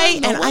 at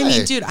that time? No way. I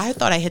mean, dude, I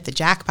thought I hit the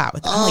jackpot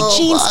with that. I'm like,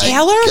 James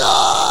Taylor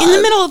in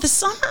the middle of the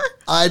summer?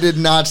 I did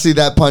not see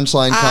that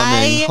punchline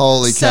coming.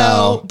 Holy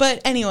cow. But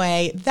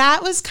anyway,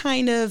 that was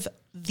kind of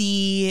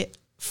the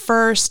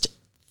first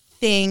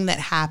thing that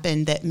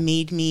happened that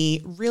made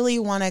me really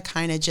want to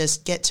kind of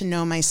just get to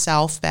know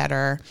myself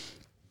better.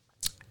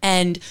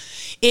 And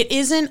it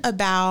isn't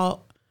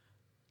about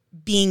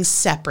being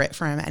separate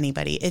from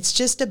anybody. It's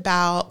just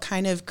about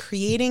kind of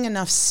creating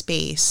enough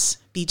space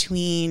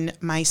between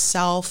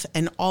myself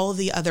and all of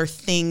the other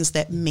things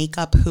that make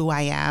up who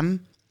I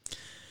am,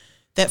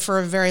 that for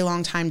a very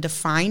long time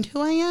defined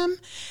who I am,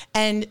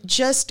 and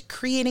just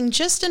creating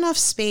just enough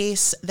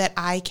space that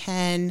I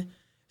can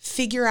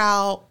figure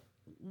out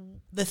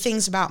the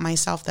things about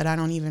myself that I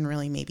don't even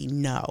really maybe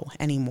know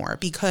anymore,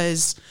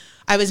 because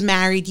I was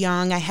married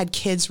young. I had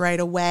kids right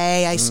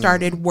away. I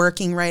started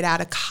working right out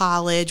of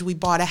college. We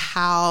bought a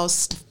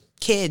house,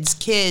 kids,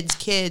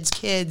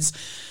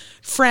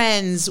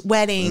 friends,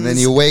 weddings. And then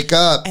you wake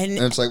up and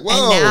it's like,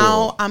 whoa. And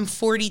now I'm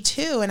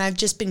 42 and I've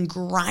just been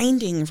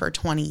grinding for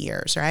 20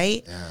 years,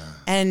 right? Yeah.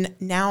 And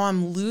now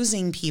I'm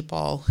losing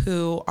people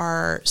who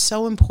are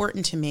so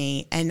important to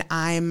me. And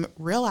I'm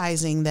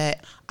realizing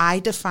that I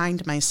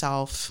defined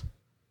myself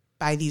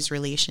by these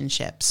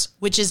relationships,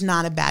 which is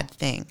not a bad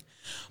thing.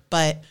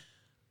 But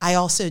I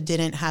also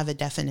didn't have a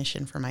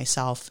definition for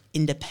myself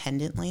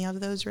independently of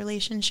those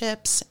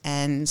relationships.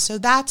 And so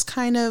that's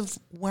kind of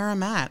where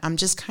I'm at. I'm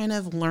just kind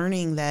of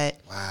learning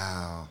that,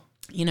 wow,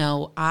 you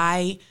know,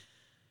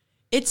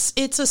 it's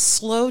a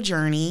slow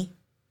journey,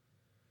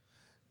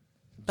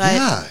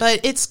 but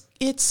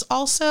it's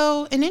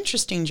also an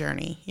interesting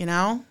journey, you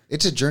know?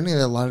 It's a journey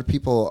that a lot of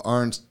people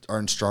aren't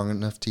strong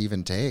enough to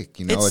even take.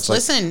 You know, it's like,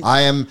 listen,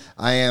 I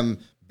am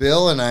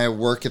Bill, and I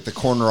work at the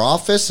corner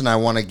office, and I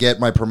want to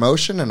get my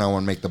promotion, and I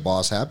want to make the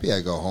boss happy.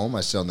 I go home,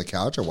 I sit on the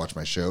couch, I watch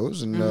my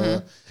shows,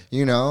 and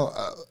you know,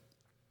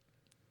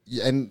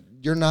 and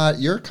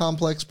you're a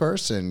complex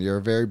person. You're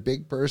a very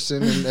big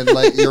person, and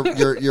like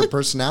your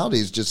personality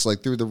is just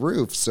like through the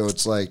roof. So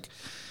it's like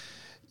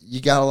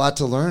you got a lot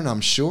to learn,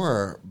 I'm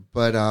sure.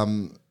 But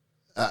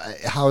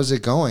how is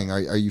it going?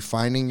 Are you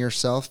finding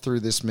yourself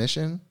through this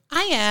mission?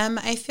 I am.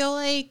 I feel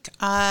like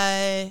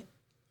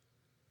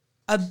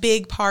a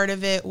big part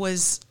of it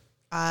was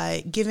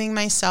giving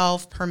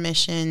myself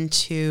permission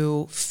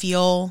to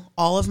feel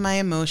all of my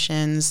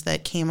emotions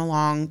that came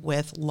along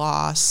with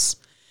loss,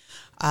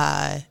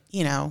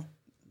 you know,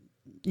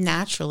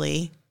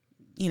 naturally,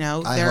 you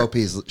know. I hope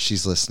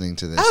she's listening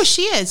to this. Oh,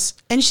 she is.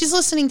 And she's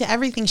listening to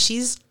everything.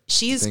 She's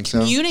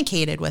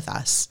communicated with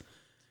us.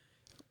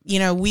 You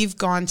know, we've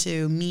gone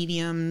to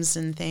mediums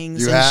and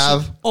things. You and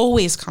have? She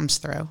always comes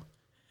through.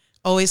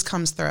 Always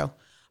comes through.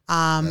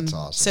 That's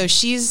awesome. So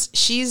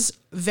she's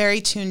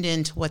very tuned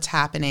into what's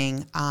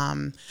happening.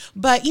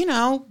 But you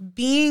know,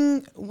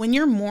 when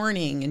you're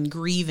mourning and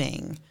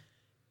grieving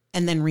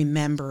and then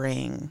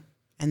remembering,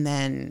 and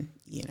then,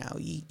 you know,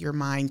 your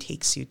mind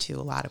takes you to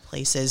a lot of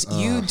places,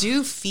 you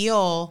do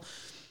feel,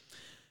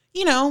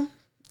 you know,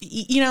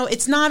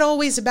 it's not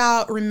always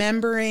about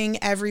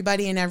remembering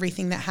everybody and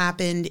everything that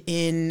happened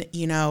in,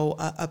 you know,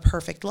 a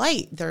perfect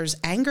light. There's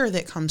anger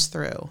that comes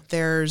through.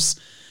 There's,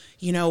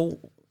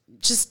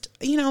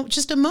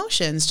 just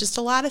emotions, just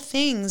a lot of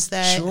things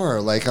that.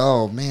 Sure. Like,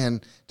 oh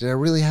man, did I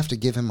really have to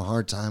give him a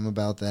hard time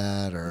about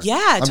that? Or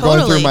yeah, I'm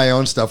going through my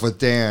own stuff with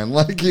Dan.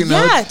 Like, you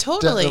know, yeah,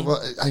 totally.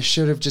 I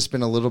should have just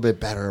been a little bit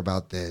better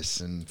about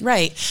this. And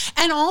right.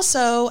 And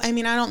also, I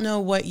mean, I don't know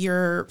what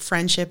your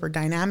friendship or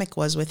dynamic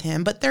was with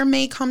him, but there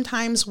may come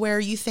times where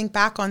you think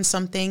back on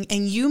something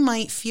and you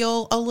might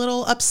feel a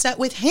little upset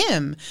with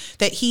him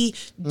that he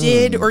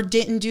did or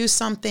didn't do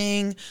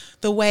something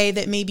the way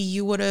that maybe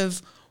you would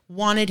have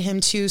wanted him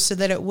to, so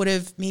that it would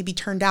have maybe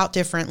turned out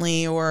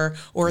differently, or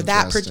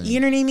that, you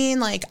know what I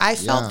mean? Like, I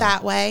felt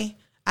that way.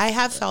 I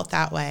have felt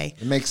that way.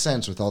 It makes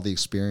sense with all the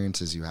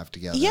experiences you have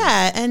together.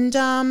 Yeah.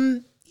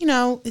 And, you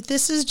know,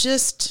 this is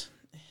just,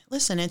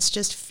 listen, it's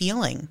just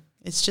feeling.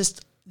 It's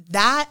just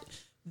that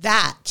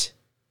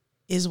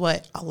is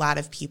what a lot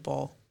of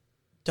people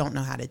don't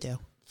know how to do.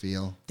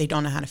 Feel. They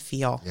don't know how to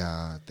feel.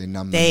 Yeah. They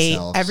numb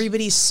themselves.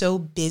 Everybody's so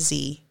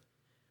busy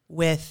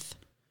with,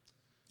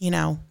 you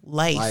know,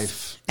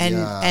 life.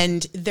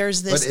 And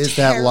there's this. But is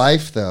that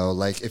life though?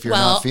 Like, if you're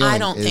not feeling, I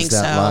don't think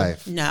so.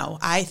 Life? No,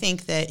 I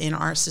think that in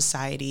our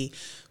society,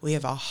 we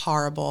have a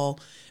horrible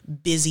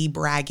busy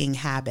bragging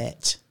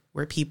habit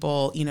where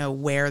people, you know,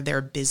 wear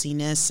their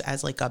busyness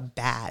as like a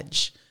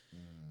badge.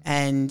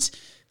 And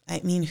I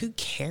mean, who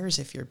cares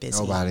if you're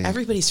busy? Nobody.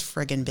 Everybody's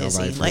friggin'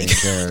 busy. Nobody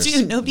cares.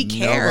 Dude, nobody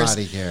cares.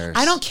 Nobody cares.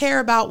 I don't care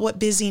about what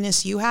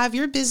busyness you have.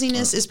 Your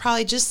busyness is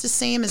probably just the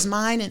same as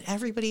mine and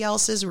everybody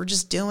else's. We're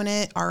just doing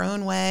it our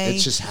own way.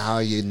 It's just how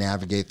you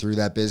navigate through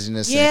that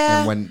busyness,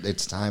 and when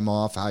it's time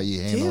off, how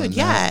you handle it.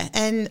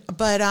 Yeah.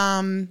 But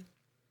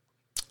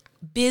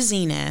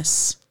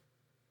busyness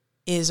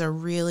is a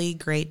really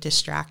great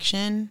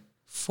distraction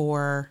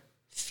for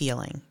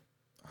feeling.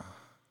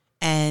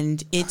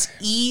 And it's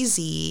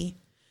easy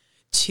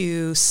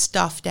to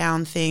stuff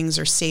down things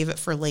or save it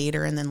for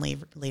later, and then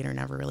later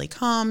never really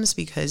comes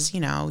because, you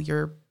know,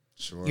 you're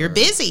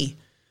busy.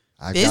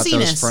 I've got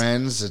those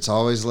friends. It's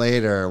always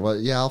later. Well,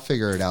 yeah, I'll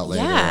figure it out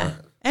later. Yeah.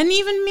 And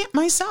even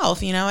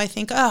myself, you know, I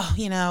think, oh,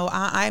 you know,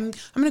 I'm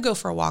going to go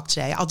for a walk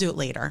today. I'll do it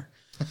later.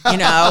 You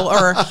know,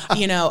 or,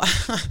 you know,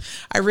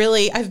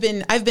 I've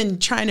been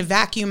trying to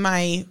vacuum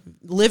my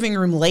living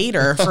room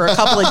later for a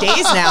couple of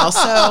days now.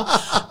 So,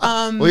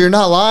 well, you're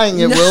not lying.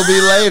 It will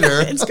be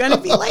later. It's going to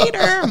be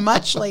later,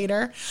 much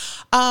later.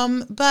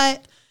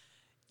 But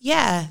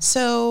yeah,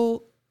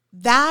 so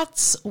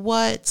that's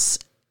what's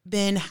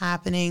been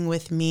happening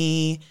with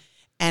me.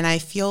 And I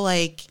feel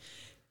like,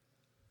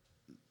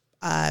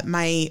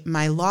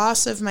 my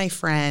loss of my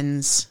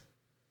friends,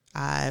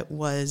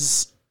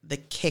 was the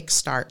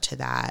kickstart to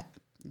that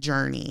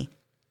journey.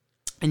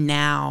 And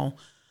now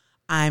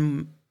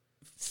I'm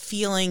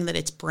feeling that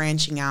it's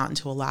branching out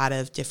into a lot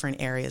of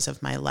different areas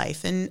of my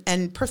life.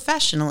 And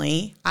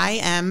professionally, I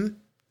am,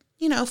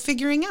 you know,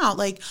 figuring out,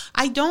 like,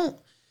 I don't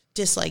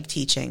dislike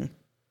teaching.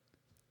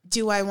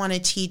 Do I want to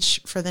teach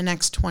for the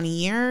next 20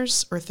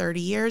 years or 30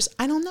 years?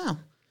 I don't know.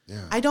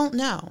 Yeah. I don't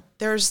know.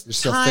 You're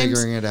still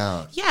figuring it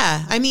out.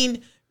 Yeah. I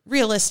mean,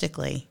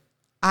 realistically,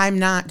 I'm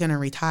not going to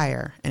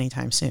retire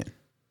anytime soon.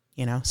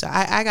 You know, so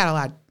I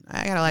got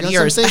I got a lot of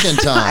years. Some thinking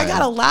time. I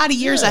got a lot of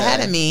years ahead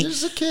of me. You're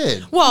just a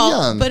kid. Well,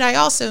 young. but I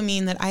also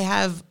mean that I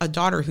have a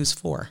daughter who's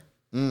 4.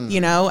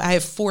 You know, I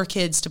have 4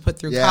 kids to put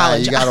through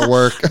college. You got to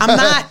work. I'm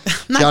not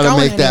got to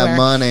make anywhere. that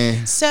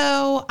money.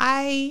 So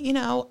I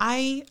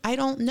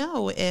don't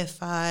know if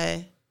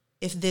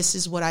this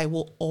is what I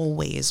will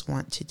always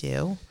want to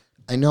do.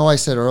 I know I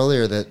said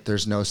earlier that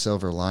there's no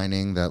silver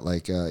lining, that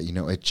like,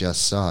 it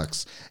just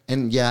sucks.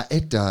 And yeah,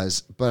 it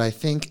does. But I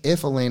think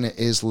if Elena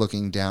is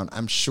looking down,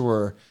 I'm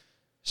sure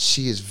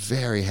she is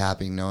very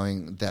happy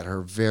knowing that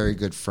her very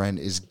good friend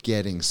is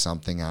getting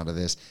something out of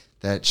this,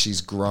 that she's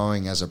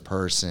growing as a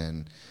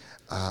person.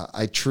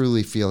 I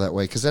truly feel that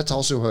way, because that's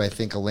also who I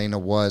think Elena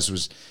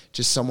was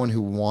just someone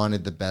who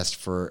wanted the best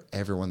for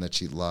everyone that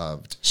she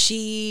loved.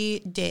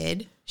 She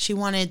did. She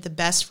wanted the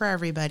best for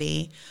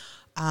everybody.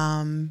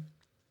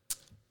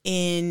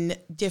 In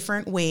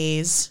different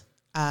ways,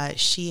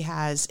 she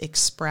has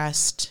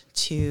expressed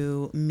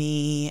to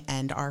me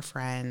and our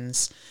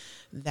friends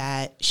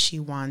that she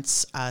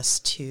wants us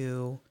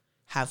to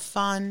have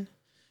fun.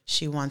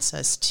 She wants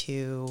us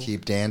to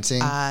keep dancing.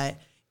 Go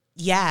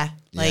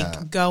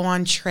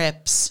on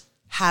trips,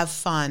 have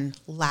fun,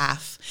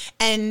 laugh.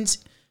 And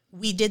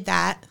we did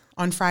that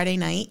on Friday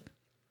night.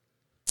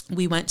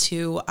 We went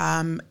to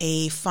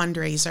a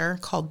fundraiser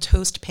called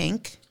Toast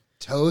Pink.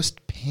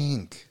 Toast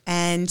Pink.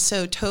 And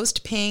so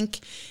Toast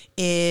Pink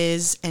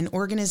is an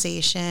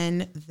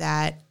organization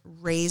that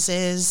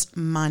raises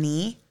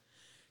money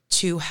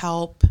to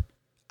help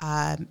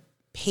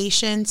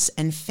patients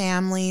and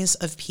families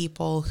of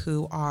people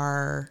who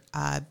are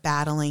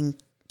battling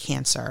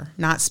cancer,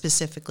 not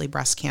specifically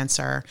breast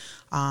cancer,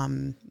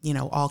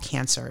 all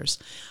cancers.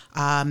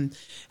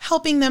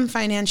 Helping them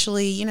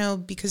financially,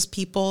 because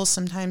people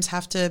sometimes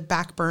have to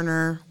back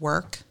burner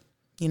work,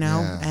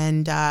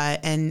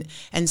 and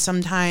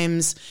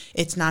sometimes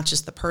it's not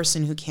just the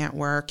person who can't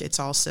work. It's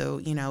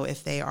also,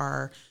 if they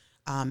are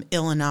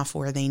ill enough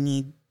where they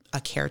need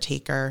a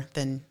caretaker,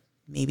 then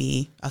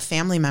maybe a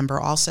family member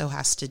also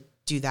has to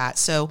do that.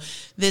 So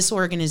this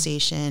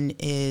organization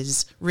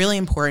is really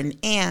important,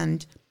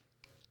 and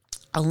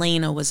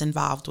Elena was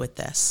involved with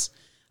this.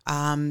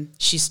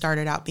 She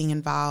started out being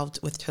involved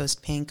with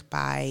Toast Pink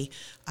by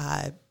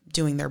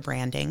doing their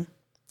branding.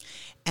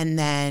 And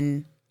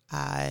then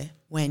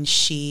when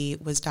she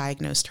was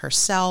diagnosed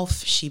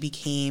herself, she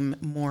became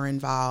more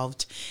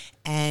involved.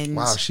 And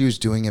wow, she was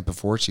doing it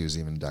before she was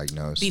even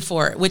diagnosed.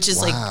 Which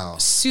is like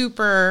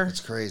super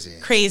That's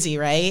crazy,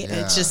 right?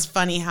 Yeah. It's just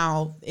funny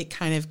how it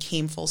kind of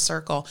came full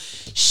circle.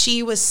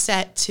 She was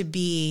set to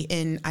be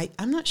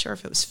I'm not sure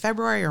if it was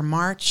February or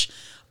March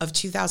of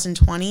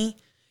 2020.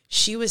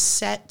 She was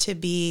set to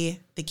be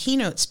the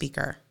keynote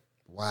speaker.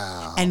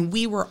 Wow. And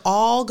we were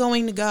all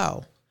going to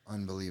go.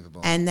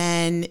 Unbelievable. And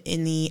then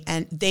in the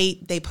end,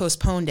 they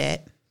postponed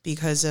it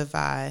because of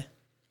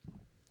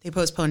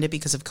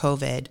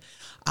COVID.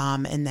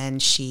 And then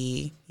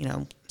she,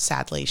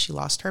 sadly, she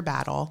lost her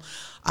battle.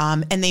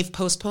 And they've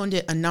postponed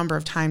it a number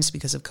of times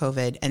because of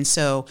COVID. And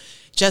so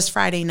just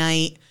Friday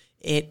night,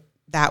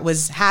 that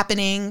was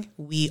happening.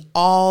 We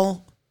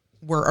all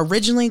were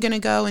originally going to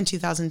go in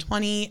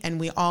 2020, and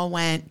we all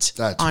went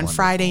on wonderful.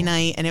 Friday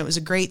night, and it was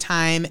a great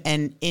time.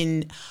 And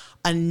in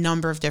a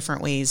number of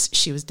different ways,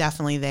 she was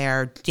definitely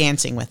there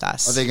dancing with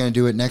us. Are they going to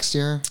do it next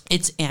year?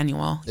 It's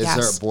annual. Is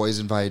there boys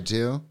invited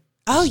too?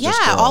 Oh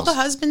yeah, all the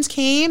husbands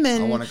came,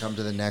 and I want to come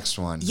to the next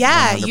one.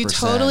 Yeah, 100%. you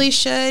totally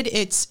should.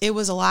 It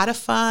was a lot of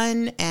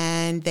fun,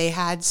 and they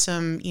had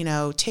some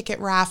ticket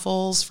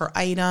raffles for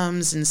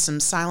items and some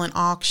silent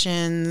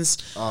auctions.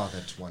 Oh,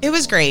 that's wonderful. It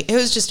was great. It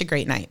was just a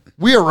great night.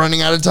 We are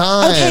running out of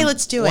time. Okay,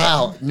 let's do it.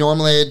 Wow.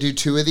 Normally I do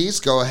 2 of these.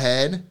 Go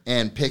ahead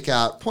and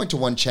point to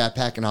one chat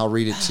pack, and I'll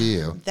read it to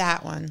you.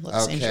 That one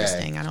looks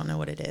interesting. I don't know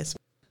what it is.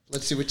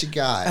 Let's see what you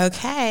got.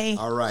 Okay.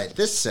 All right.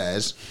 This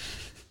says,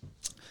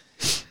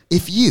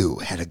 if you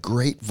had a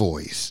great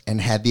voice and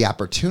had the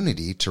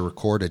opportunity to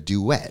record a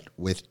duet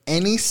with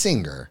any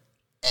singer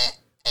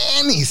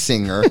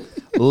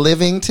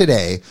living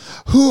today,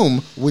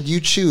 whom would you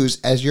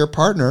choose as your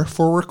partner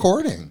for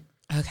recording?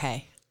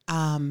 Okay.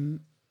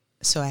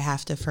 So I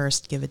have to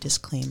first give a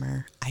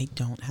disclaimer. I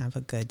don't have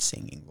a good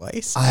singing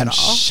voice at all. I'm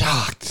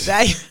shocked.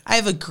 I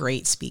have a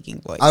great speaking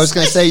voice. I was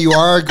going to say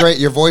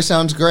your voice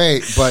sounds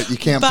great, but you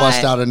can't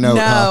bust out a note.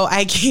 No,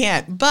 I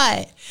can't.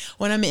 But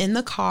when I'm in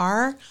the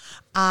car,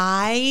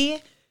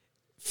 I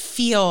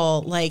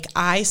feel like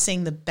I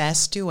sing the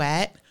best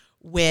duet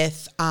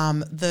with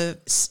the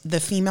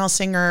female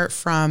singer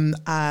from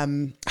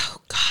why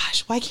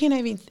can't I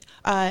even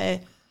her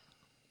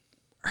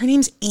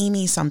name's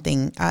Amy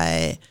something.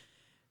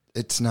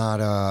 It's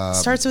not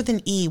starts with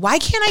an E. Why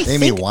can't I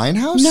Amy think?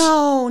 Winehouse?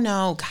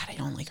 No. God, I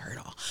don't like her at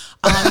all.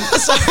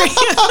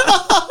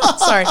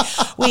 Sorry.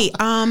 Wait,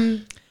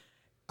 oh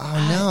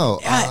no!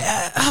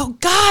 oh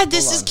God,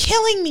 this is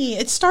killing me.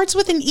 It starts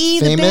with an E.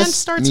 Famous the band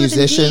starts with an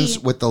E. musicians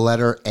with the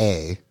letter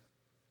A.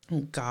 Oh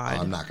God!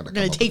 I'm not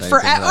going to take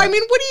forever. I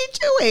mean, what are you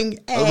doing?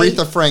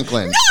 Aretha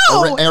Frankln.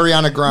 No.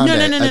 Ariana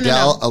Grande. No.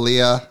 Adele.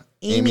 Aaliyah.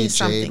 Amy Jade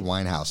something.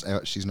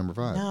 Winehouse. She's number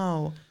 5.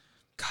 No.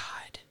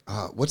 God.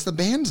 What's the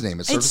band's name?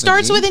 It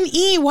starts with an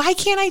E. Why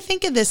can't I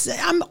think of this?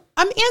 I'm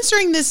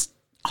answering this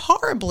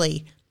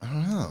horribly. I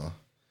don't know.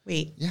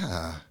 Wait.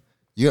 Yeah.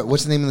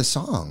 What's the name of the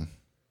song?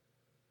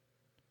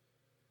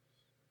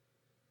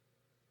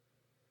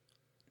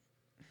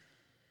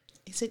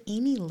 Is it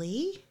Amy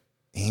Lee?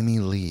 Amy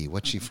Lee.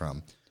 What's she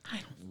from?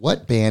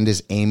 What band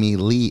is Amy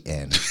Lee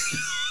in?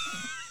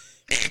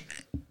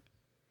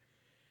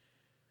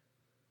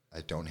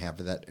 I don't have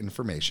that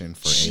information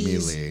for Amy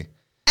Lee.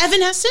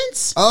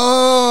 Evanescence?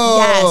 Oh.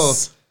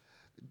 Yes.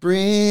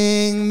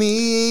 Bring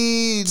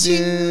me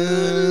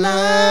to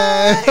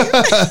life.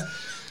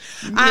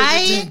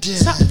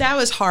 That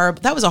was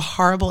horrible. That was a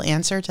horrible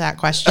answer to that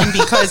question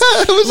because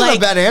it wasn't a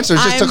bad answer. It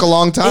just took a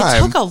long time.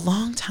 It took a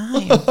long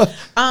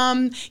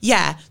time.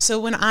 Yeah. So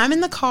when I'm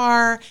in the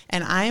car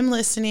and I'm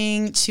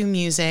listening to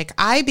music,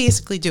 I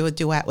basically do a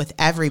duet with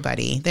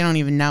everybody. They don't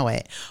even know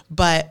it.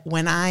 But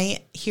when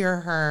I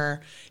hear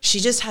her, she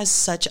just has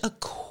such a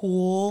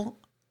cool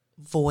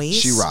voice.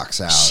 She rocks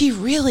out. She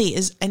really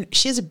is, and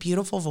she has a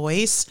beautiful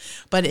voice,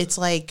 but it's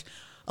like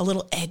a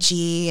little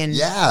edgy and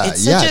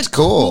it's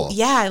cool.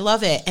 Yeah, I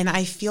love it. And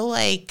I feel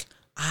like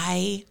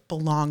I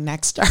belong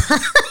next to her.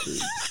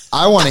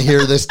 I want to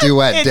hear this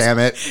duet, damn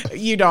it.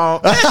 You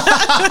don't.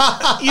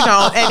 You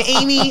don't. And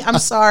Amy, I'm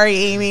sorry,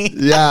 Amy.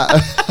 Yeah.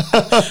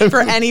 For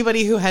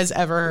anybody who has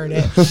ever heard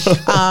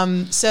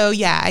it. So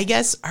yeah, I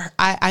guess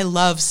I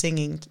love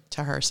singing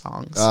to her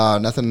songs.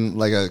 Nothing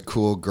like a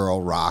cool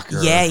girl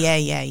rocker. Yeah.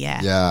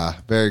 Yeah,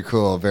 very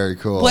cool, very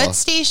cool. What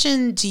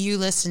station do you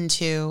listen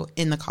to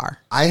in the car?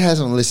 I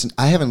haven't listened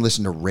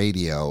to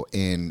radio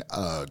in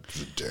a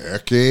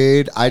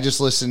decade. I just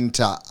listen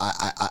to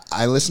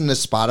I listen to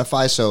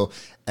Spotify, so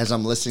as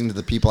I'm listening to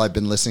the people I've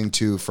been listening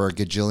to for a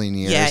gajillion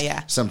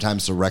years,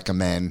 sometimes to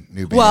recommend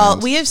new bands. Well,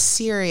 we have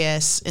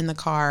Sirius in the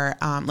car,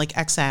 like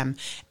XM,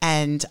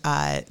 and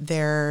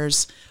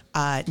there's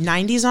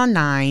 90s on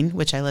 9,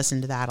 which I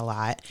listen to that a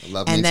lot.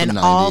 Love and then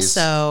 90s.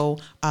 Also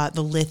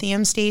the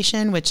Lithium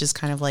station, which is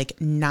kind of like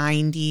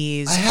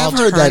 90s I have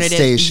heard that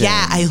station.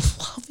 Yeah, I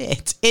love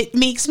it. It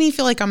makes me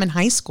feel like I'm in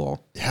high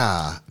school.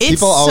 Yeah. It's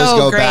people always so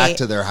go great. back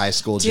to their high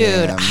school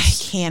Dude, jams.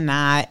 I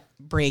cannot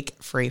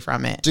break free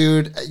from it.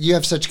 Dude, you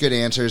have such good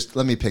answers.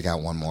 Let me pick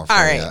out one more for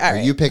all you.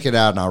 right. You pick it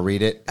out and I'll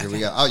read it. Here we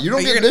go. Oh, you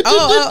don't get it.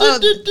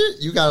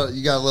 You got a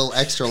little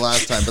extra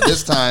last time, but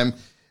this time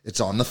it's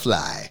on the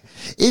fly.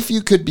 If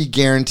you could be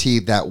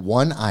guaranteed that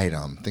one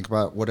item, think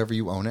about whatever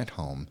you own at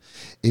home.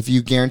 If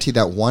you guarantee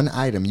that one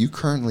item you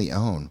currently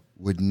own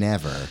would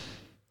never,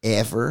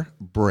 ever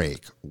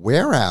break,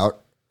 wear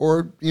out,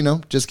 or,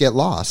 just get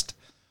lost,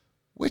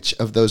 which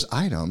of those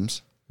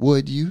items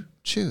would you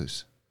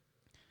choose?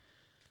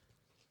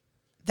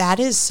 That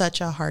is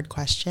such a hard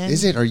question.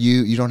 Is it? Or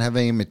you don't have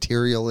any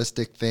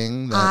materialistic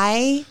thing?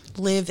 I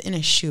live in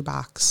a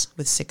shoebox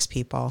with 6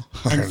 people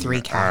and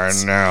 3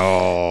 cats. I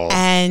know.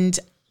 And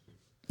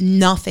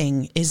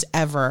nothing is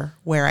ever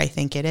where I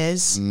think it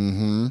is.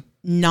 Mm-hmm.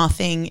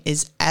 Nothing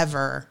is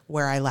ever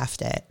where I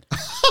left it.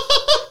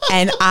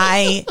 And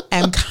I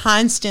am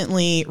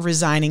constantly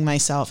resigning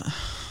myself.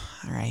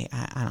 All right,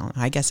 I don't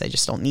know. I guess I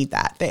just don't need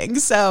that thing.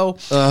 So,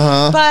 if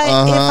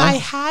I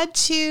had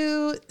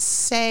to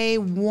say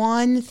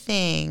one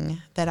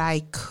thing that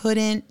I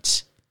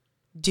couldn't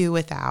do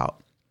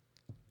without,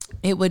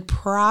 it would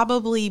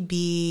probably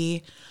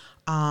be,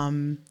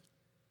 right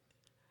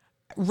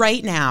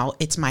now,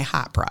 it's my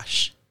hot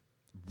brush.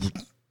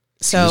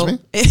 Excuse me?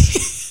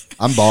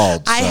 I'm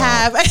bald.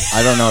 I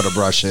don't know what a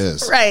brush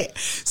is. Right.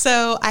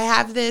 So I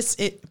have this,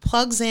 it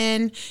plugs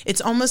in.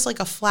 It's almost like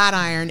a flat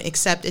iron,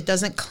 except it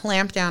doesn't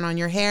clamp down on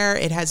your hair.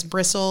 It has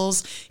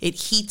bristles. It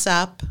heats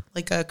up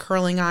like a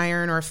curling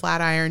iron or a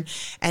flat iron.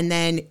 And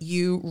then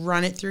you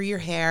run it through your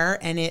hair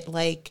and it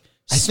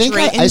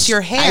straightens your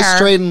hair. I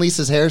straighten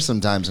Lisa's hair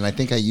sometimes and I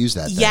think I use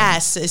that thing.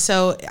 Yes.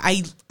 So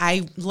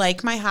I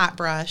like my hot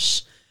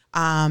brush.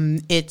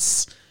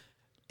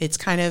 It's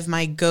kind of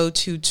my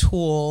go-to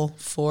tool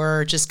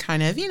for just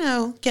kind of, getting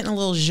a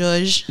little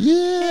zhuzh.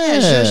 Yeah,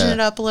 zhuzhing it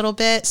up a little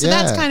bit. So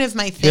that's kind of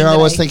my thing. Here I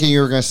was thinking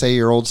you were going to say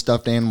your old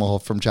stuffed animal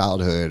from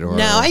childhood. Or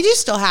no, I do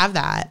still have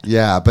that.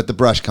 Yeah, but the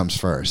brush comes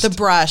first. The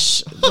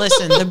brush.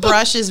 Listen, the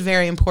brush is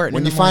very important.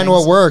 When you find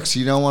what works,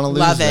 you don't want to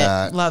lose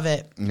that. Love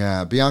it.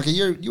 Yeah, Bianca,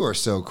 you are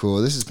so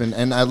cool. This has been,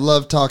 and I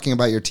love talking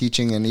about your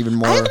teaching and even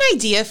more. I have an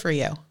idea for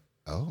you.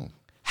 Oh.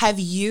 Have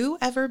you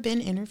ever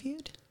been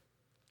interviewed?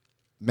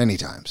 Many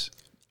times.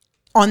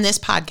 On this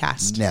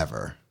podcast?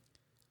 Never.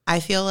 I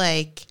feel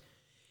like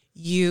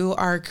you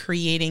are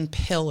creating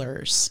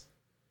pillars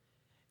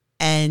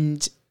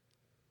and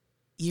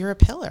you're a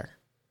pillar.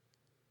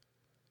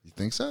 You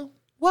think so?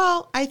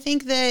 Well, I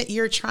think that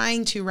you're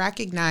trying to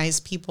recognize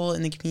people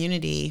in the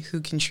community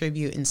who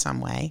contribute in some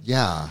way.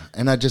 Yeah,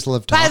 and I just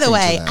love talking to them. By the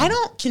way, I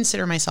don't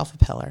consider myself a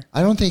pillar.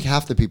 I don't think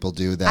half the people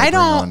do that. I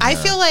don't. I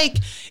feel like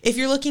if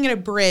you're looking at a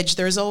bridge,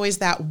 there's always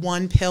that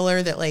one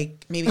pillar that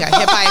like maybe got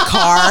hit by a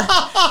car.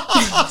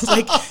 It's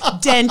like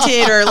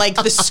dented or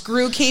like the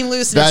screw came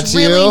loose and it's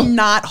really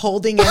not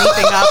holding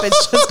anything up.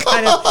 It's just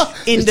kind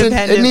of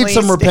independently. It needs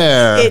some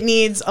repair. It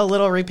needs a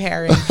little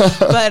repairing.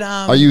 But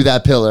are you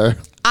that pillar?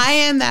 I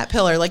am that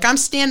pillar. Like I'm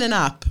standing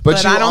up,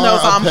 but I don't know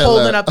if I'm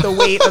holding up the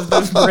weight of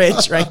the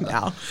bridge right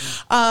now.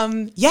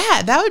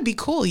 Yeah, that would be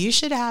cool. You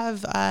should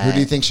have. Who do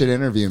you think should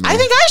interview me? I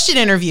think I should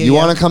interview you. You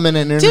want to come in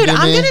and interview me? Dude,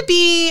 I'm going to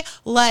be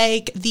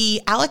like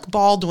the Alec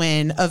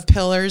Baldwin of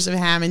Pillars of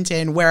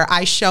Hamilton, where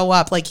I show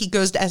up. Like he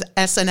goes to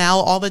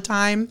SNL all the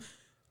time.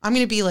 I'm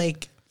going to be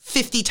like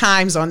 50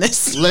 times on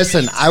this.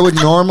 Listen, I would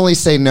normally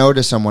say no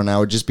to someone. I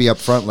would just be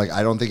upfront. Like,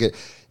 I don't think it.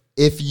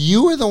 If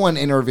you were the one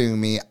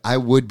interviewing me, I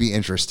would be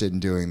interested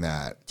in doing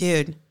that.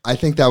 Dude. I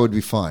think that would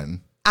be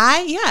fun.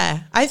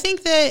 I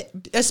think that,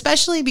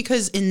 especially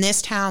because in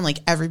this town, like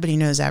everybody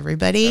knows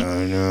everybody.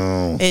 I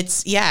know.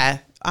 It's,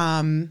 you're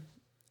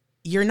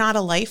not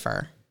a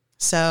lifer.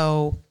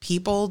 So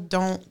people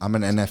don't. I'm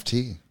an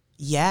NFT.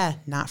 Yeah,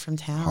 not from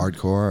town.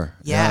 Hardcore.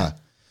 Yeah.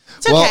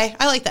 It's okay.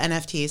 I like the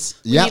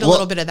NFTs. We need a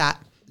little bit of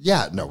that.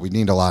 Yeah, no, we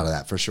need a lot of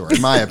that for sure, in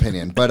my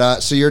opinion.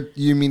 But so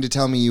you mean to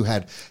tell me you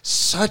had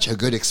such a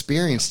good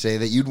experience today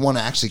that you'd want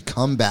to actually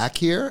come back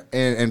here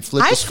and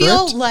flip the script?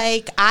 I feel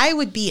like I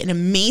would be an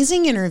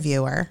amazing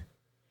interviewer.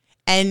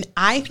 And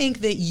I think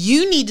that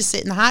you need to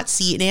sit in the hot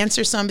seat and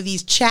answer some of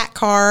these chat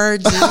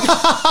cards.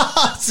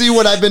 See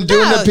what I've been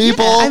doing to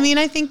people? Yeah. I mean,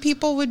 I think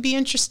people would be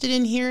interested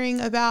in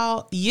hearing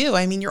about you.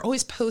 I mean, you're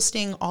always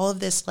posting all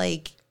of this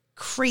like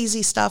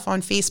crazy stuff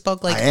on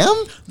Facebook. Like I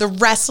am? The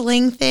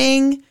wrestling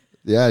thing.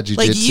 Yeah,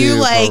 jiu-jitsu,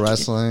 pro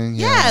wrestling.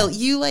 Yeah,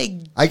 you like.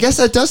 I guess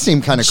that does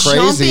seem kind of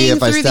crazy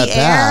if I step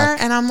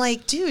back. And I'm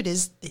like, dude,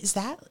 is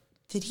that?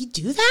 Did he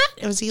do that?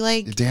 Was he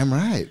like? You're damn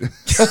right.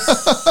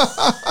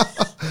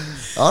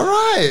 All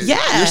right.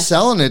 Yeah, you're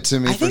selling it to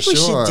me. I think we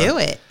should do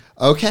it.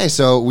 Okay,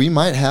 so we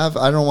might have.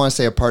 I don't want to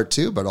say a part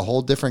 2, but a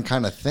whole different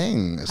kind of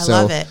thing. I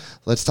love it.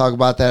 Let's talk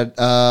about that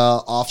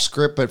off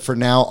script. But for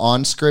now,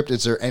 on script,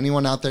 is there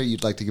anyone out there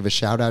you'd like to give a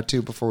shout out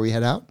to before we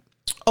head out?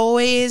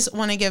 Always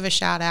want to give a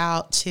shout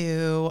out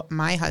to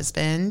my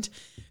husband,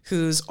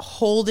 who's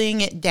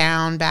holding it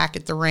down back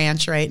at the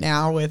ranch right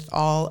now with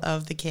all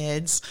of the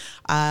kids.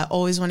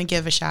 Always want to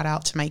give a shout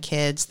out to my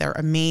kids. They're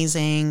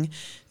amazing.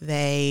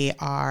 They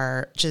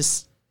are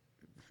just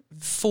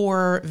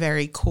 4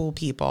 very cool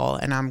people,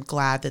 and I'm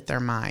glad that they're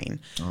mine.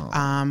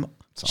 Awesome.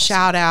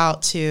 Shout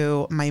out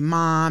to my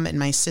mom and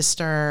my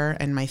sister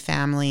and my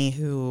family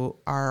who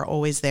are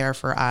always there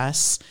for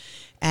us.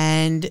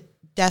 And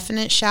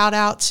definite shout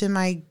out to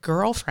my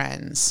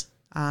girlfriends,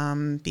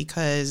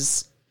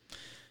 because,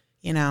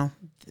 you know,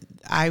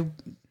 I've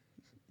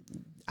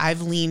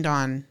leaned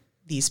on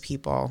these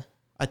people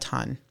a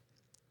ton.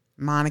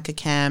 Monica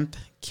Kemp,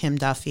 Kim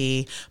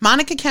Duffy.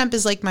 Monica Kemp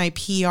is like my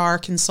PR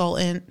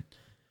consultant.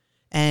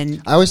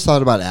 And I always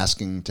thought about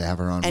asking to have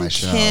her on my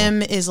show. And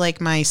Kim is like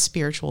my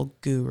spiritual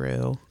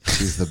guru.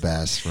 She's the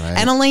best, right?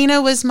 And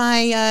Elena was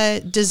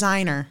my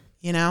designer,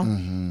 you know?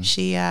 Mm-hmm.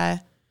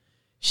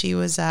 She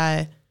was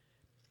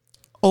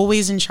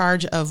always in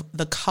charge of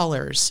the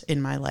colors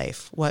in my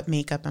life. What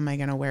makeup am I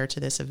going to wear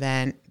to this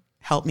event?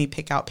 Help me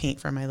pick out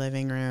paint for my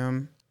living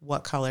room.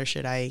 What color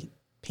should I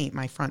paint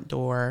my front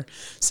door?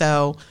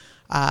 So,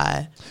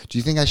 do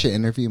you think I should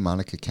interview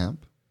Monica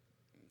Kemp?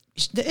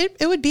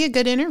 It would be a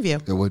good interview.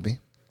 It would be.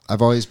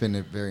 I've always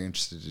been very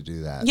interested to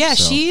do that. Yeah,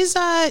 so.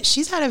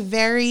 She's had a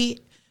very,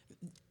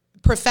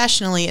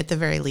 professionally at the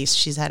very least,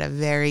 she's had a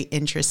very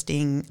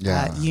interesting,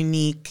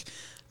 unique,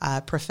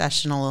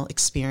 professional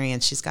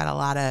experience. She's got a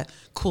lot of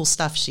cool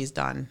stuff she's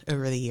done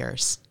over the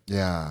years.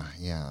 Yeah.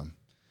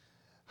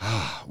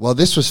 Well,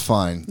 this was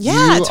fun.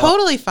 Yeah,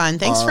 totally fun.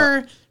 Thanks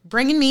for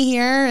bringing me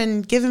here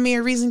and giving me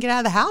a reason to get out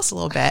of the house a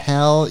little bit.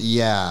 Hell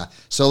yeah.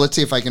 So let's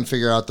see if I can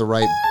figure out the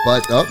right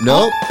button. Oh,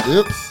 nope.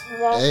 Oops.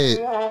 Hey.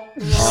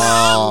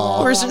 Oh. Of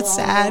course it's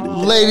sad.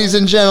 Ladies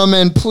and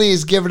gentlemen,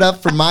 please give it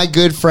up for my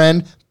good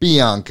friend,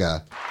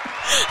 Bianca.